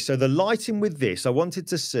 Okay, so the lighting with this, I wanted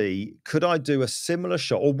to see, could I do a similar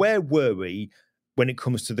shot, or where were we when it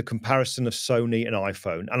comes to the comparison of Sony and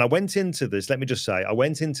iPhone? And I went into this. Let me just say, I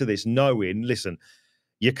went into this knowing, listen,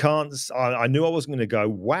 you can't. I knew I wasn't going to go.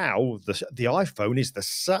 Wow, the iPhone is the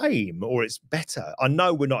same, or it's better. I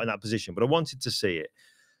know we're not in that position, but I wanted to see it.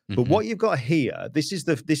 But Mhm. what you've got here, this is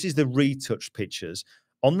the retouched pictures.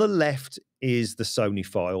 On the left is the Sony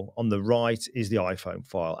file. On the right is the iPhone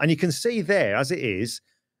file. And you can see there, as it is,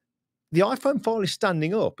 the iPhone file is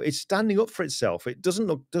standing up. It's standing up for itself. It doesn't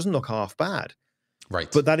look half bad. Right.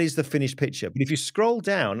 But that is the finished picture. But if you scroll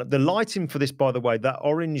down, the lighting for this, by the way, that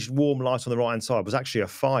orange warm light on the right hand side was actually a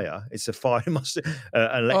fire. It's a fire, an electric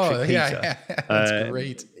Oh yeah, heater. yeah. That's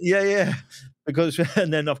great. Yeah. Because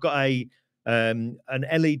and then I've got an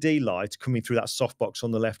LED light coming through that softbox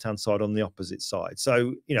on the left hand side on the opposite side.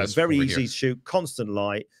 So This very over easy here. to shoot, constant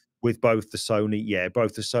light with both the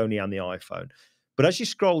Sony and the iPhone. But as you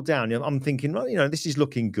scroll down, I'm thinking, well, this is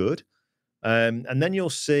looking good. And then you'll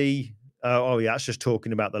see, oh yeah, that's just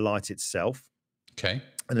talking about the light itself. Okay.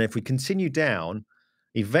 And then if we continue down,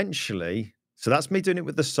 eventually, so that's me doing it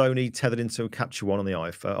with the Sony tethered into a Capture One on the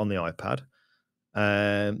iPhone, on the iPad.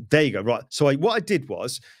 There you go. Right. So what I did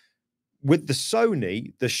was with the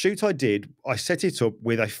Sony, the shoot I did, I set it up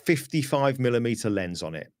with a 55mm lens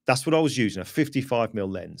on it. That's what I was using, a 55mm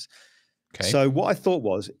lens. Okay. So what I thought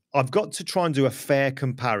was, I've got to try and do a fair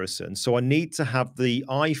comparison. So I need to have the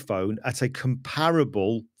iPhone at a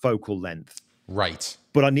comparable focal length, Right.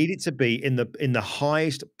 but I need it to be in the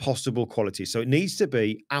highest possible quality. So it needs to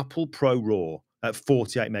be Apple Pro RAW at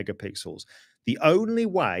 48 megapixels. The only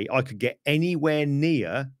way I could get anywhere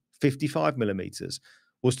near 55mm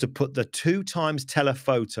was to put the 2x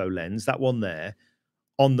telephoto lens, that one there,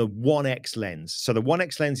 on the 1X lens. So the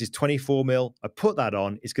 1X lens is 24mm. I put that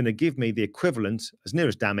on. It's going to give me the equivalent, as near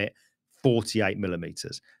as damn it,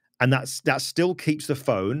 48mm. And that still keeps the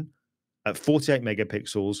phone at 48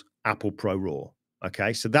 megapixels, Apple Pro RAW.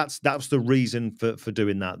 Okay, so that's the reason for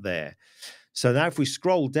doing that there. So now if we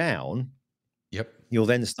scroll down, Yep. you'll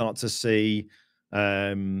then start to see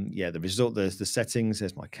the result. There's the settings.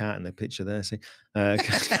 There's my cat in the picture there. See,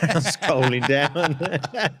 scrolling down.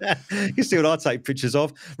 You see what I take pictures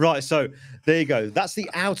of. Right. So there you go. That's the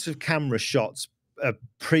out of camera shots,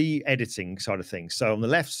 pre-editing side of things. So on the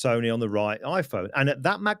left, Sony, on the right, iPhone. And at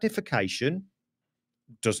that magnification,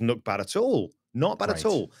 doesn't look bad at all. Not bad at Right.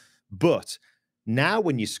 all. But now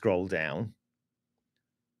when you scroll down,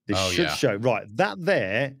 this Oh should yeah. show, right, that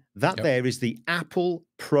there is the Apple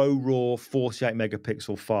Pro RAW 48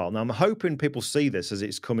 megapixel file. Now, I'm hoping people see this as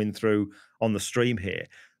it's coming through on the stream here.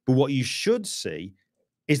 But what you should see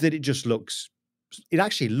is that it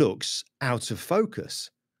actually looks Yeah. out of focus.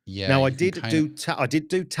 Yeah. Now, You can kind of. I did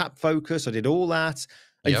do tap focus. I did all that.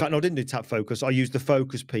 In fact, Yep. no, I didn't do tap focus. I used the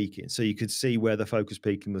focus peaking, so you could see where the focus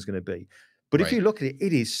peaking was going to be. But if Right. you look at it,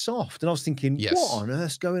 it is soft. And I was thinking, what Yes. on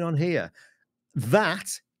earth's going on here?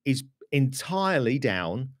 That is entirely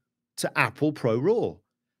down to Apple Pro Raw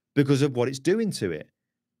because of what it's doing to it.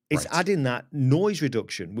 It's Right. adding that noise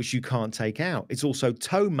reduction, which you can't take out. It's also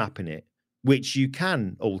tone mapping it, which you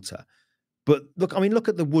can alter. But look, I mean, look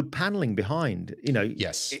at the wood paneling behind. You know,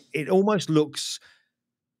 Yes. it almost looks,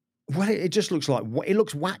 well, it just looks like, it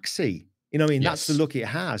looks waxy. You know what I mean? That's the Yes. look it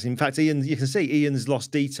has. In fact, you can see Ian's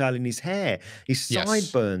lost detail in his hair. His Yes.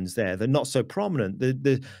 sideburns there, they're not so prominent.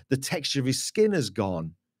 The texture of his skin has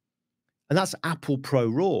gone. And that's Apple Pro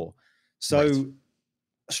Raw. Right. So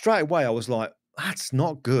straight away, I was like, that's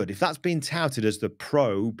not good. If that's being touted as the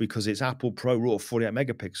Pro because it's Apple Pro Raw 48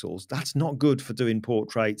 megapixels, that's not good for doing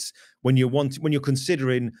portraits when when you're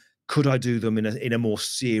considering, could I do them in a more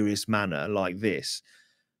serious manner like this?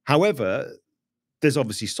 However, there's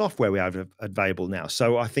obviously software we have available now.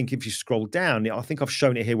 So I think if you scroll down, I think I've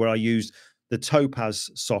shown it here where I use the Topaz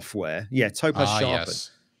software. Yeah, Topaz Ah, Sharpen.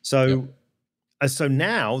 yes. Yep. So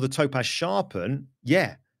now the Topaz Sharpen,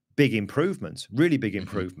 yeah, big improvement, really big Hmm.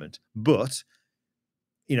 improvement. But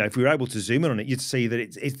you know, if we were able to zoom in on it, you'd see that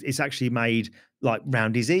it's actually made like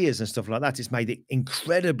round his ears and stuff like that. It's made it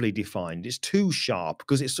incredibly defined. It's too sharp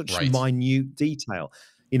because it's such Right. minute detail.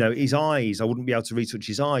 You know, his eyes, I wouldn't be able to retouch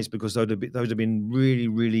his eyes because those have been really,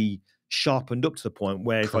 really sharpened up to the point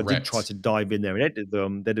where if I did try Correct. to dive in there and edit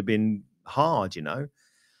them, they'd have been hard, you know.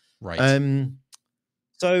 Right. Um,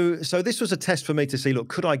 so this was a test for me to see, look,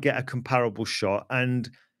 could I get a comparable shot? And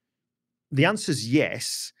the answer is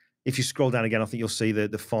yes. If you scroll down again, I think you'll see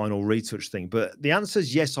the final retouch thing. But the answer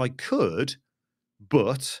is yes, I could,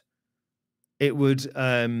 but it would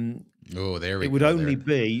Oh, there we it would go.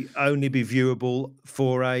 There. only be viewable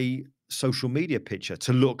for a social media picture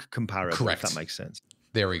to look comparable, if that Correct. makes sense.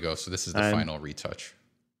 There we go. So this is the Um, final retouch.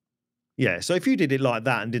 yeah, so if you did it like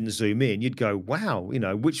that and didn't zoom in, you'd go, wow, you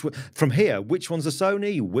know, from here, which one's the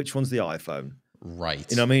Sony, which one's the iPhone? You know Right.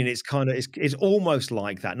 what I mean? It's kind of it's almost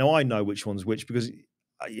like that. Now I know which one's which because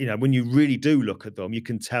you know when you really do look at them, you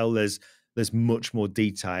can tell there's much more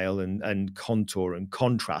detail and contour and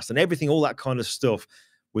contrast and everything, all that kind of stuff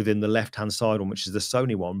within the left hand side one, which is the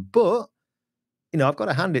Sony one. But you know, I've got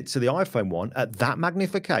to hand it to the iPhone one at that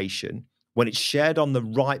magnification when it's shared on the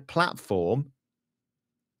right platform,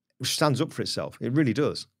 which stands up for itself. It really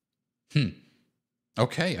does. Hmm.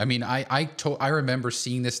 Okay. I mean, I remember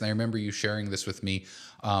seeing this, and I remember you sharing this with me.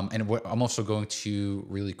 And what I'm also going to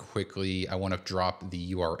really quickly, I want to drop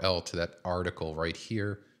the URL to that article right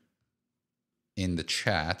here in the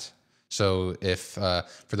chat. So if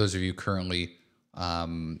for those of you currently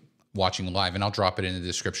watching live, and I'll drop it in the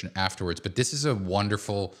description afterwards. But this is a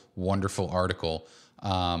wonderful, wonderful article,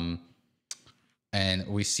 and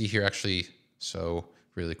we see here actually. So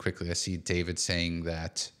really quickly, I see David saying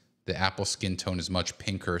that the Apple skin tone is much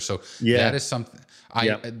pinker. So that Yeah. is something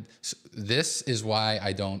Yeah. this is why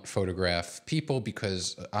I don't photograph people,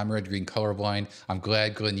 because I'm red green colorblind. I'm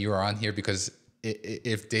glad, Glyn, you are on here, because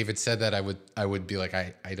if David said that, I would be like,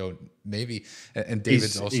 I don't, maybe. And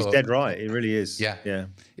David's He's also, dead right. It really is. yeah. Yeah.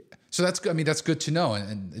 So that's good. I mean, that's good to know.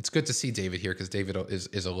 And it's good to see David here, because David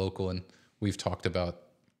is a local, and we've talked about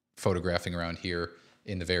photographing around here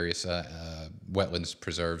in the various wetlands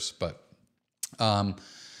preserves. But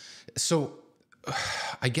so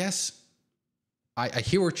I guess I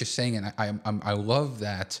hear what you're saying, and I love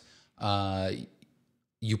that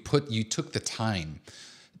you took the time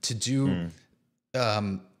to do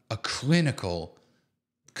Mm. a clinical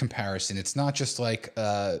comparison. It's not just like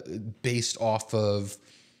based off of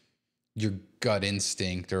your gut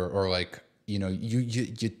instinct, or like, you know,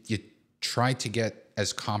 you try to get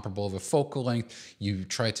as comparable of a focal length. You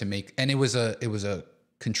try to make, and it was a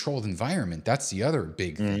controlled environment. That's the other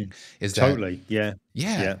big thing, Mm. is that, Totally. Yeah.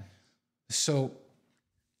 yeah. Yeah. So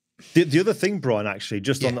The other thing, Brian, actually,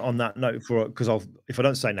 just yeah, on that note, for because I'll if I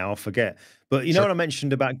don't say it now, I'll forget. But you know sure. what I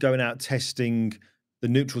mentioned about going out testing the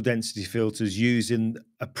neutral density filters using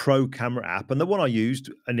a pro camera app, and the one I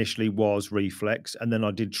used initially was Reflex, and then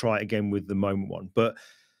I did try it again with the Moment one. But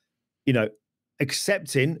you know,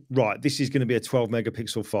 accepting, right, this is going to be a 12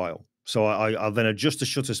 megapixel file, so I'll then adjust the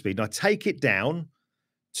shutter speed and I take it down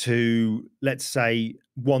to, let's say,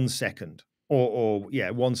 1 second, or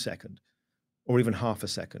yeah, 1 second, or even half a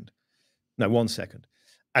second. No, 1 second.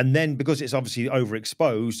 And then because it's obviously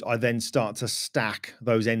overexposed, I then start to stack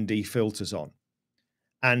those ND filters on.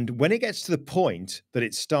 And when it gets to the point that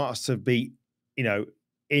it starts to be, you know,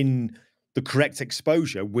 in the correct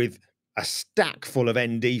exposure with a stack full of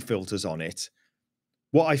ND filters on it,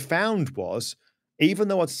 what I found was even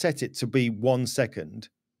though I'd set it to be 1 second,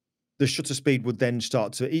 the shutter speed would then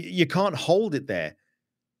start to, you can't hold it there.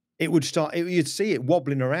 It would start, you'd see it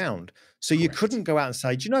wobbling around. So you Correct. couldn't go out and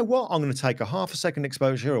say, do you know what? I'm going to take a half a second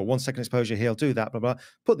exposure or 1 second exposure here. I'll do that, blah, blah.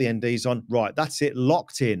 Put the NDs on. Right. That's it.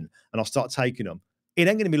 Locked in. And I'll start taking them. It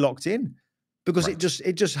ain't going to be locked in because Right.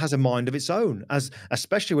 it just has a mind of its own, as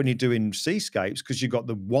especially when you're doing seascapes, because you've got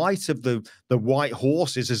the white of the white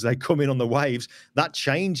horses as they come in on the waves. That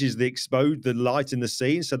changes the light in the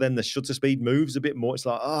scene. So then the shutter speed moves a bit more. It's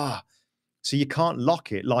like, so you can't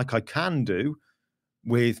lock it like I can do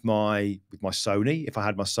with my Sony. If I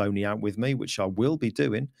had my Sony out with me, which I will be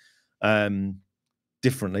doing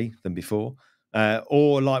differently than before,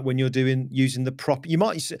 or like when you're using the prop, you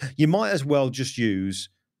might as well just use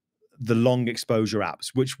the long exposure apps,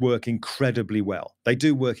 which work incredibly well. They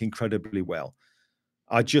do work incredibly well.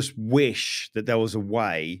 I just wish that there was a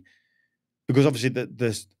way, because obviously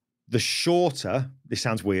the shorter, this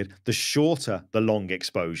sounds weird, the shorter the long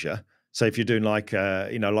exposure. So if you're doing like,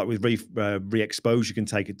 like with re-exposure, you can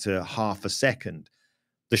take it to half a second.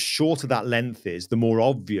 The shorter that length is, the more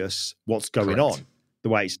obvious what's going Correct. on, the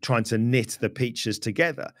way it's trying to knit the pictures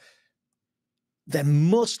together. There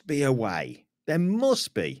must be a way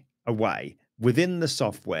within the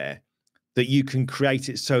software that you can create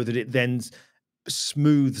it so that it then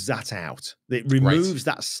smooths that out. It Right. removes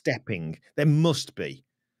that stepping. There must be.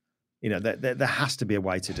 There has to be a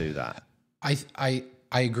way to do that.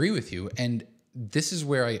 I agree with you, and this is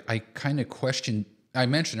where I kind of question. I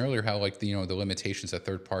mentioned earlier how like the limitations that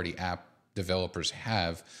third party app developers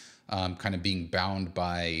have, kind of being bound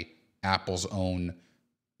by Apple's own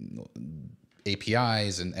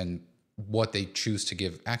APIs and what they choose to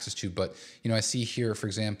give access to. But I see here, for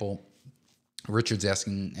example, Richard's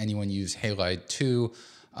asking anyone use Halide 2,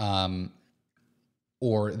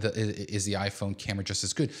 or is the iPhone camera just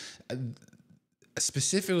as good?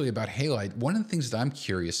 Specifically about Halide, one of the things that I'm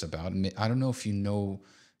curious about, and I don't know if you know,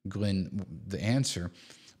 Glyn, the answer,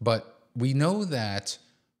 but we know that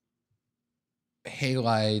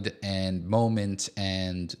Halide and Moment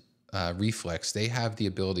and Reflex, they have the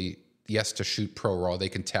ability, yes, to shoot ProRAW. They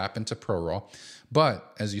can tap into ProRAW,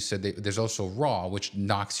 but as you said, there's also RAW, which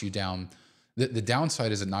knocks you down. The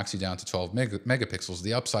downside is it knocks you down to 12 megapixels.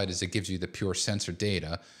 The upside is it gives you the pure sensor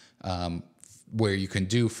data, where you can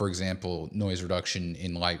do, for example, noise reduction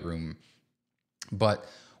in Lightroom. But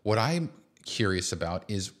what I'm curious about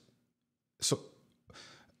is, so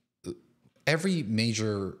every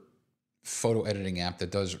major photo editing app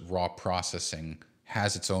that does raw processing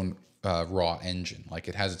has its own raw engine. Like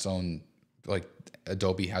it has its own, like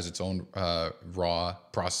Adobe has its own raw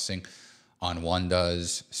processing. On1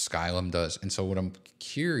 does, Skylum does. And so what I'm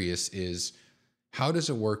curious is, how does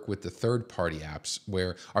it work with the third-party apps?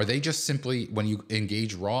 Where are they just simply, when you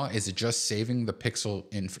engage RAW, is it just saving the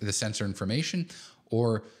pixel in the sensor information,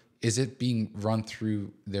 or is it being run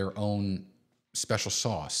through their own special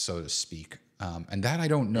sauce, so to speak? And that I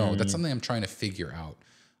don't know. That's something I'm trying to figure out.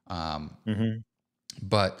 Mhm.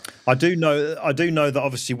 But I do know that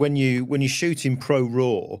obviously when you shoot in Pro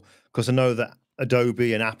Raw, because I know that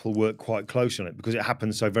Adobe and Apple work quite close on it, because it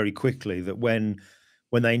happens so very quickly that when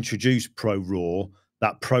they introduced Pro Raw,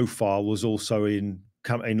 that profile was also in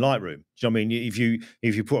Lightroom. Do you know what I mean?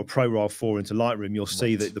 If you put a Pro Raw 4 into Lightroom, you'll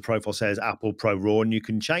see right, that the profile says Apple Pro Raw, and you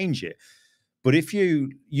can change it. But if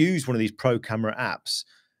you use one of these pro camera apps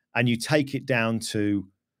and you take it down to,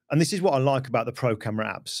 and this is what I like about the pro camera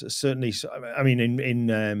apps, certainly, I mean,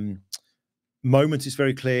 in Moment, it's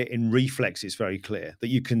very clear. In Reflex, it's very clear that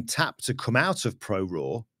you can tap to come out of Pro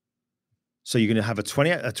Raw. So you're going to have a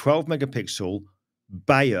 12 megapixel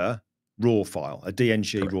Bayer RAW file, a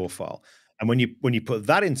DNG correct, RAW file. And when you put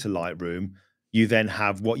that into Lightroom, you then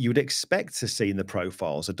have what you would expect to see in the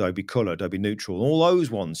profiles: Adobe Color, Adobe Neutral, all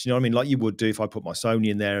those ones. You know what I mean? Like you would do if I put my Sony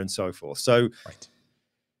in there and so forth. So right.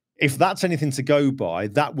 if that's anything to go by,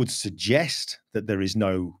 that would suggest that there is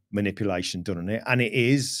no manipulation done on it, and it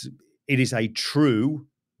is a true,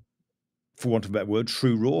 for want of a better word,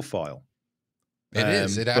 true RAW file. It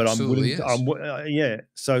is. It But I'm absolutely willing to, is. yeah.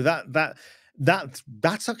 So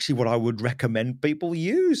that's actually what I would recommend people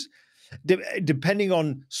use, depending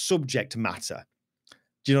on subject matter.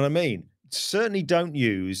 Do you know what I mean? Certainly don't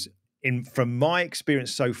use, from my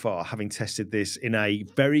experience so far, having tested this in a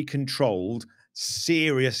very controlled,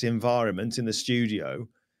 serious environment in the studio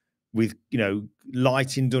with,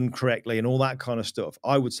 lighting done correctly and all that kind of stuff.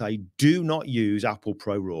 I would say do not use Apple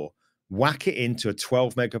Pro Raw. Whack it into a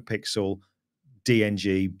 12 megapixel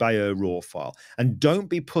DNG Bayer RAW file, and don't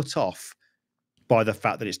be put off by the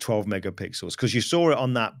fact that it's 12 megapixels, because you saw it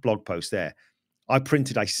on that blog post there. I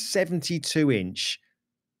printed a 72-inch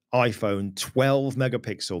iPhone 12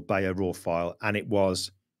 megapixel Bayer RAW file, and it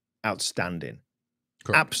was outstanding.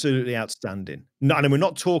 Correct. Absolutely outstanding. No, and we're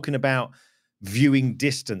not talking about viewing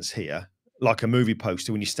distance here, like a movie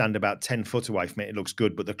poster. When you stand about 10 foot away from it, it looks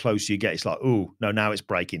good, but the closer you get, it's like, oh, no, now it's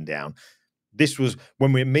breaking down. This was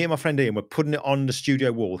when me and my friend Ian were putting it on the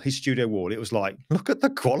studio wall, his studio wall. It was like, look at the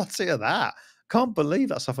quality of that. Can't believe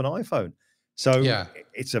that's off an iPhone. So Yeah.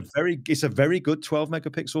 it's a very good 12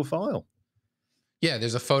 megapixel file. Yeah,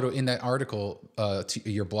 there's a photo in that article to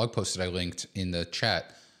your blog post that I linked in the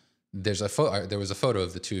chat. There's a photo. There was a photo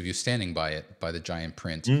of the two of you standing by it, by the giant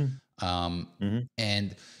print.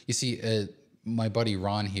 And you see, my buddy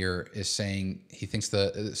Ron here is saying he thinks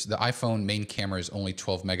the iPhone main camera is only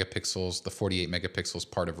 12 megapixels. The 48 megapixels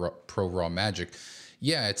part of Pro Raw Magic.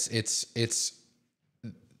 Yeah, it's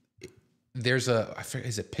there's a, I forget,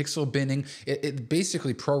 is it pixel binning? It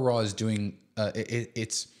basically Pro Raw is doing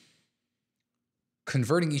it's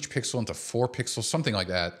converting each pixel into 4 pixels, something like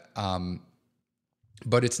that.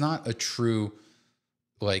 But it's not a true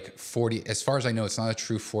like 40, as far as I know, it's not a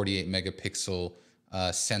true 48 megapixel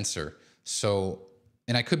sensor. So,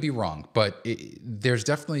 and I could be wrong, but there's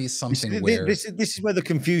definitely something where this is where the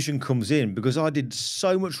confusion comes in, because I did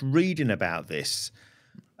so much reading about this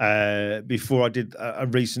before I did a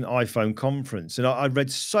recent iPhone conference, and I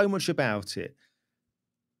read so much about it.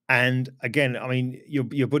 And again, I mean,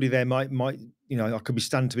 your buddy there might you know, I could be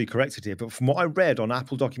standing to be corrected here, but from what I read on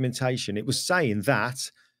Apple documentation, it was saying that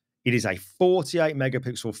it is a 48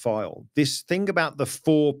 megapixel file. This thing about the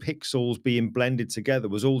 4 pixels being blended together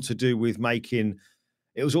was all to do with giving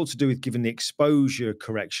the exposure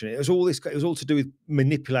correction. It was all to do with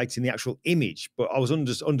manipulating the actual image. But I was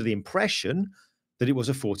under the impression that it was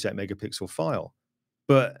a 48 megapixel file.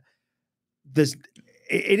 But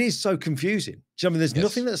it is so confusing. Do you know what I mean? There's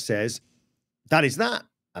nothing that says that is that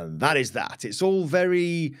and that is that. It's all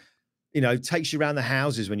very, you know, takes you around the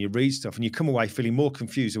houses when you read stuff, and you come away feeling more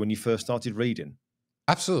confused than when you first started reading.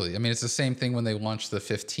 Absolutely. I mean, it's the same thing when they launched the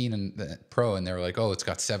 15 and the Pro, and they were like, "Oh, it's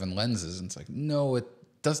got 7 lenses," and it's like, no, it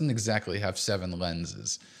doesn't exactly have 7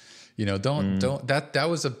 lenses. You know, don't that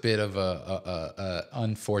was a bit of a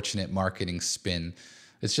unfortunate marketing spin.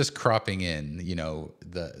 It's just cropping in, you know,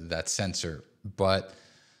 that sensor. But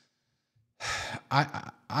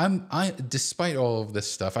I despite all of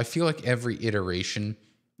this stuff, I feel like every iteration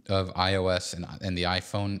of iOS and the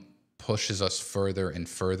iPhone pushes us further and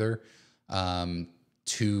further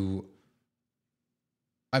to,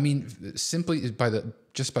 I mean, simply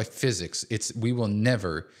just by physics, we will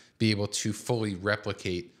never be able to fully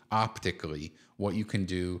replicate optically what you can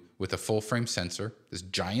do with a full frame sensor, this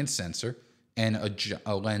giant sensor, and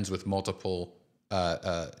a lens with multiple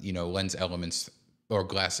you know, lens elements or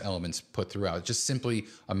glass elements put throughout. It's just simply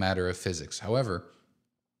a matter of physics. However,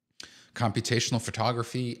 computational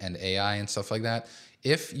photography and AI and stuff like that,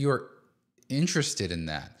 if you're interested in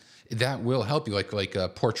that, that will help you, like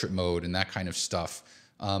portrait mode and that kind of stuff.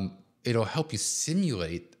 It'll help you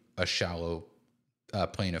simulate a shallow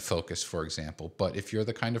plane of focus, for example. But if you're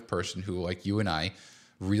the kind of person who, like you and I,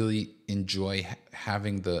 really enjoy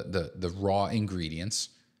having the raw ingredients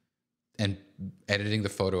and editing the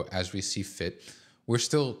photo as we see fit, we're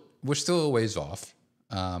still a ways off,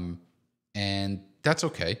 and that's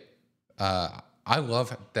okay. I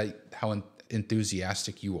love how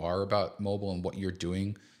enthusiastic you are about mobile and what you're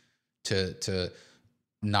doing to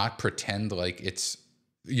not pretend like it's,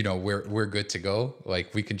 you know, we're good to go.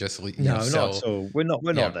 Like we can just No, sell. not at all. We're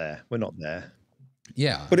not there. We're not there.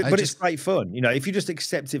 Yeah, But it's great fun. You know, if you just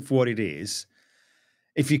accept it for what it is,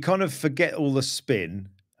 if you kind of forget all the spin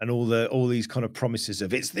and all these kind of promises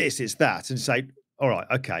of it's this, it's that, and say, all right,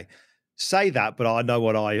 okay, say that, but I know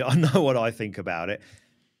what I think about it.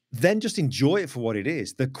 Then just enjoy it for what it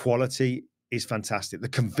is. The quality is fantastic. The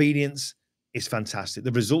convenience is fantastic.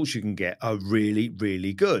 The results you can get are really,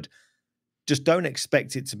 really good. Just don't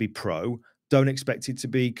expect it to be pro. Don't expect it to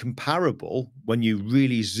be comparable when you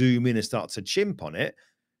really zoom in and start to chimp on it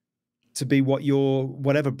to be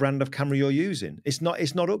whatever brand of camera you're using. It's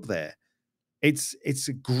not up there. It's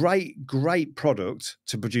a great product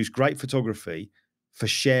to produce great photography for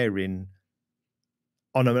sharing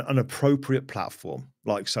on an appropriate platform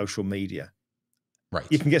like social media. right.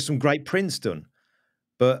 You can get some great prints done,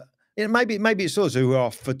 but you know, maybe it's us who are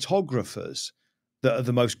photographers that are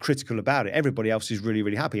the most critical about it. Everybody else is really,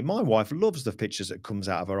 really happy. My wife loves the pictures that comes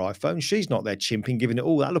out of her iPhone. She's not there chimping, giving it,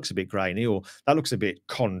 oh, that looks a bit grainy, or that looks a bit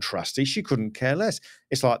contrasty. She couldn't care less.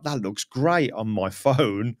 It's like, that looks great on my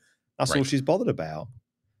phone. That's all Right. she's bothered about.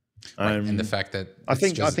 Right. And the fact that I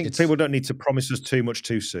think people don't need to promise us too much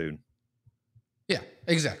too soon. Yeah,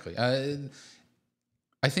 exactly.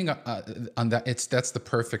 I think on that, that's the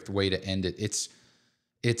perfect way to end it. It's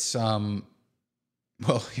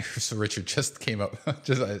well, so Richard just came up.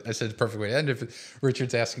 Just I said the perfect way to end it.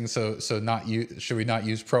 Richard's asking, so not you? Should we not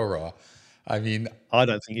use ProRAW? I mean, I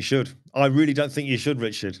don't think you should. I really don't think you should,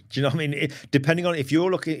 Richard. Do you know what I mean? Depending on if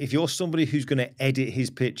you're somebody who's going to edit his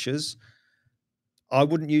pictures, I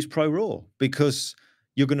wouldn't use Pro Raw because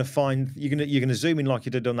you're going to find you're going to zoom in like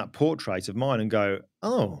you did on that portrait of mine and go,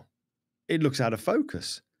 oh, it looks out of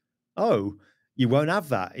focus. Oh, you won't have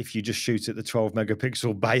that if you just shoot at the 12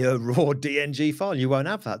 megapixel Bayer raw DNG file. You won't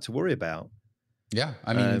have that to worry about. yeah.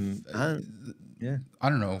 I mean, Yeah. I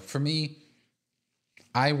don't know. For me,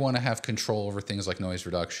 I want to have control over things like noise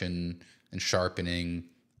reduction and sharpening.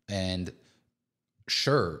 And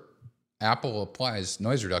sure, Apple applies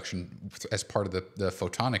noise reduction as part of the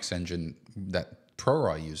photonics engine that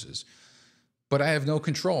ProRAW uses. But I have no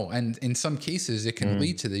control. And in some cases, it can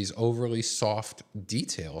lead to these overly soft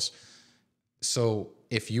details. So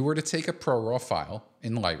if you were to take a ProRAW file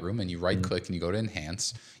in Lightroom and you right click and you go to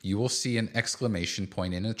enhance, you will see an exclamation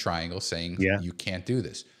point in a triangle saying, you can't do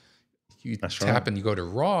this. You tap and you go to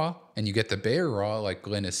raw and you get the Bayer raw, like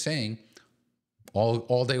Glyn is saying,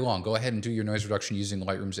 all day long. Go ahead and do your noise reduction using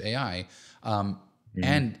Lightroom's AI.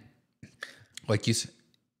 And like you said,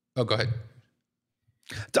 oh, go ahead.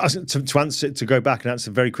 To answer, to go back and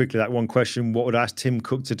answer very quickly that one question, what would I ask Tim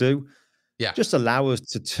Cook to do? Yeah. Just allow us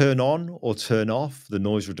to turn on or turn off the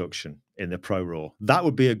noise reduction in the Pro Raw. That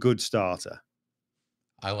would be a good starter.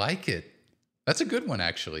 I like it. That's a good one,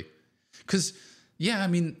 actually. Because, yeah, I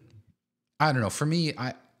mean, I don't know. For me,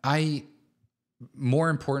 I more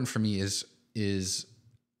important for me is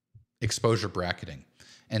exposure bracketing.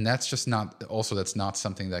 And that's just not, also that's not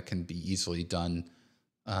something that can be easily done.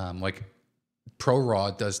 Like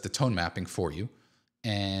ProRAW does the tone mapping for you.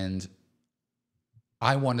 And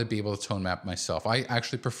I want to be able to tone map myself. I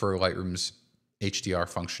actually prefer Lightroom's HDR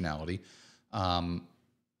functionality.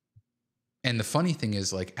 And the funny thing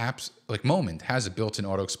is, like apps like Moment has a built-in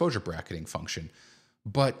auto exposure bracketing function.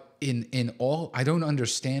 But in all, I don't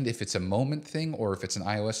understand if it's a Moment thing or if it's an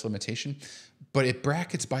iOS limitation, but it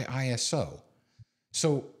brackets by ISO.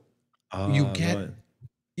 So you get,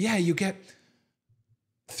 you get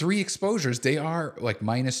 3 exposures. They are like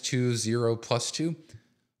 -2, 0, +2,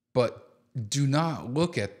 but do not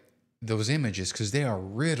look at those images because they are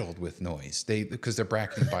riddled with noise. Because they're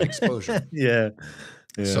bracketing by exposure. Yeah.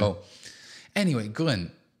 So anyway,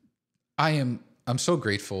 Glyn, I'm so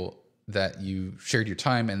grateful that you shared your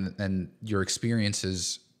time and your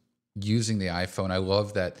experiences using the iPhone. I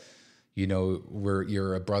love that, you know,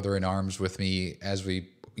 you're a brother in arms with me as we,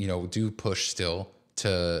 you know, do push still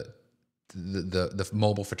to the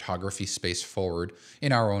mobile photography space forward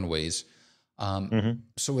in our own ways.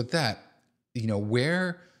 So with that, you know,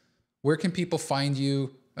 where can people find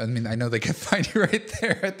you? I mean, I know they can find you right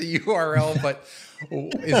there at the URL, but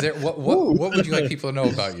is there what would you like people to know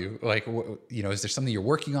about you? Like, you know, is there something you're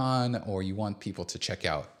working on or you want people to check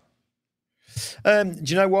out? Do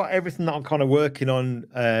you know what? Everything that I'm kind of working on,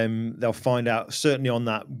 they'll find out certainly on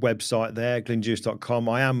that website there, glyndewis.com.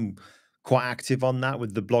 I am quite active on that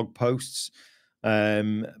with the blog posts.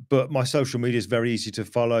 But my social media is very easy to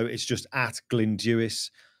follow. It's just at Glyn Dewis.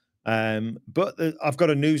 But I've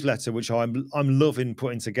got a newsletter which I'm loving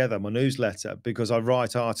putting together, my newsletter, because I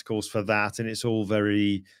write articles for that, and it's all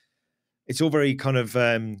very kind of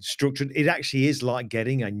structured. It actually is like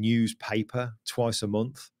getting a newspaper twice a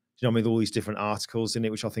month. You know, with all these different articles in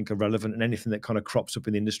it, which I think are relevant, and anything that kind of crops up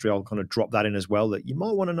in the industry, I'll kind of drop that in as well, that you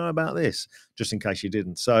might want to know about this, just in case you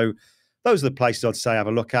didn't. So those are the places I'd say have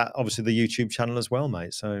a look at. Obviously, the YouTube channel as well,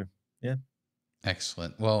 mate. So, yeah.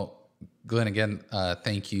 Excellent. Well, Glyn, again,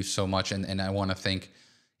 thank you so much. And I want to thank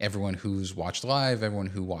everyone who's watched live, everyone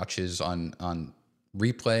who watches on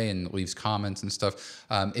replay and leaves comments and stuff.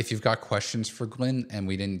 If you've got questions for Glyn and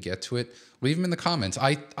we didn't get to it, leave them in the comments.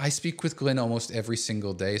 I speak with Glyn almost every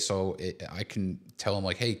single day, so I can tell him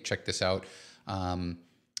like, hey, check this out.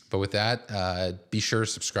 But with that, be sure to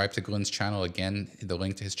subscribe to Glyn's channel. Again, the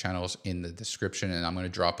link to his channel is in the description, and I'm going to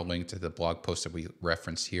drop a link to the blog post that we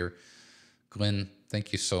referenced here. Glyn,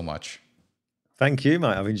 thank you so much. Thank you,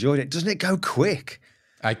 mate. I've enjoyed it. Doesn't it go quick?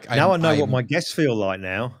 Now I know what my guests feel like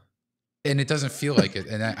now. And it doesn't feel like it.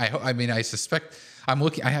 And I mean, I suspect I'm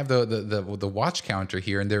looking. I have the watch counter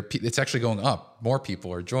here, and it's actually going up. More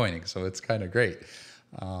people are joining, so it's kind of great.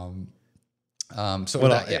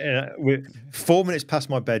 We're 4 minutes past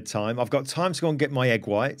my bedtime. I've got time to go and get my egg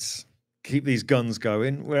whites. Keep these guns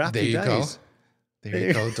going. We're happy days. There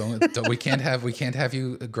you go. Don't we can't have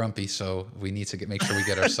you grumpy. So we need to make sure we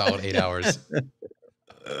get our solid 8 hours. All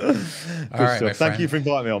right, my friend. Thank you for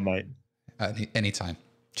inviting me on, mate. Anytime.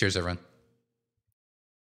 Cheers, everyone.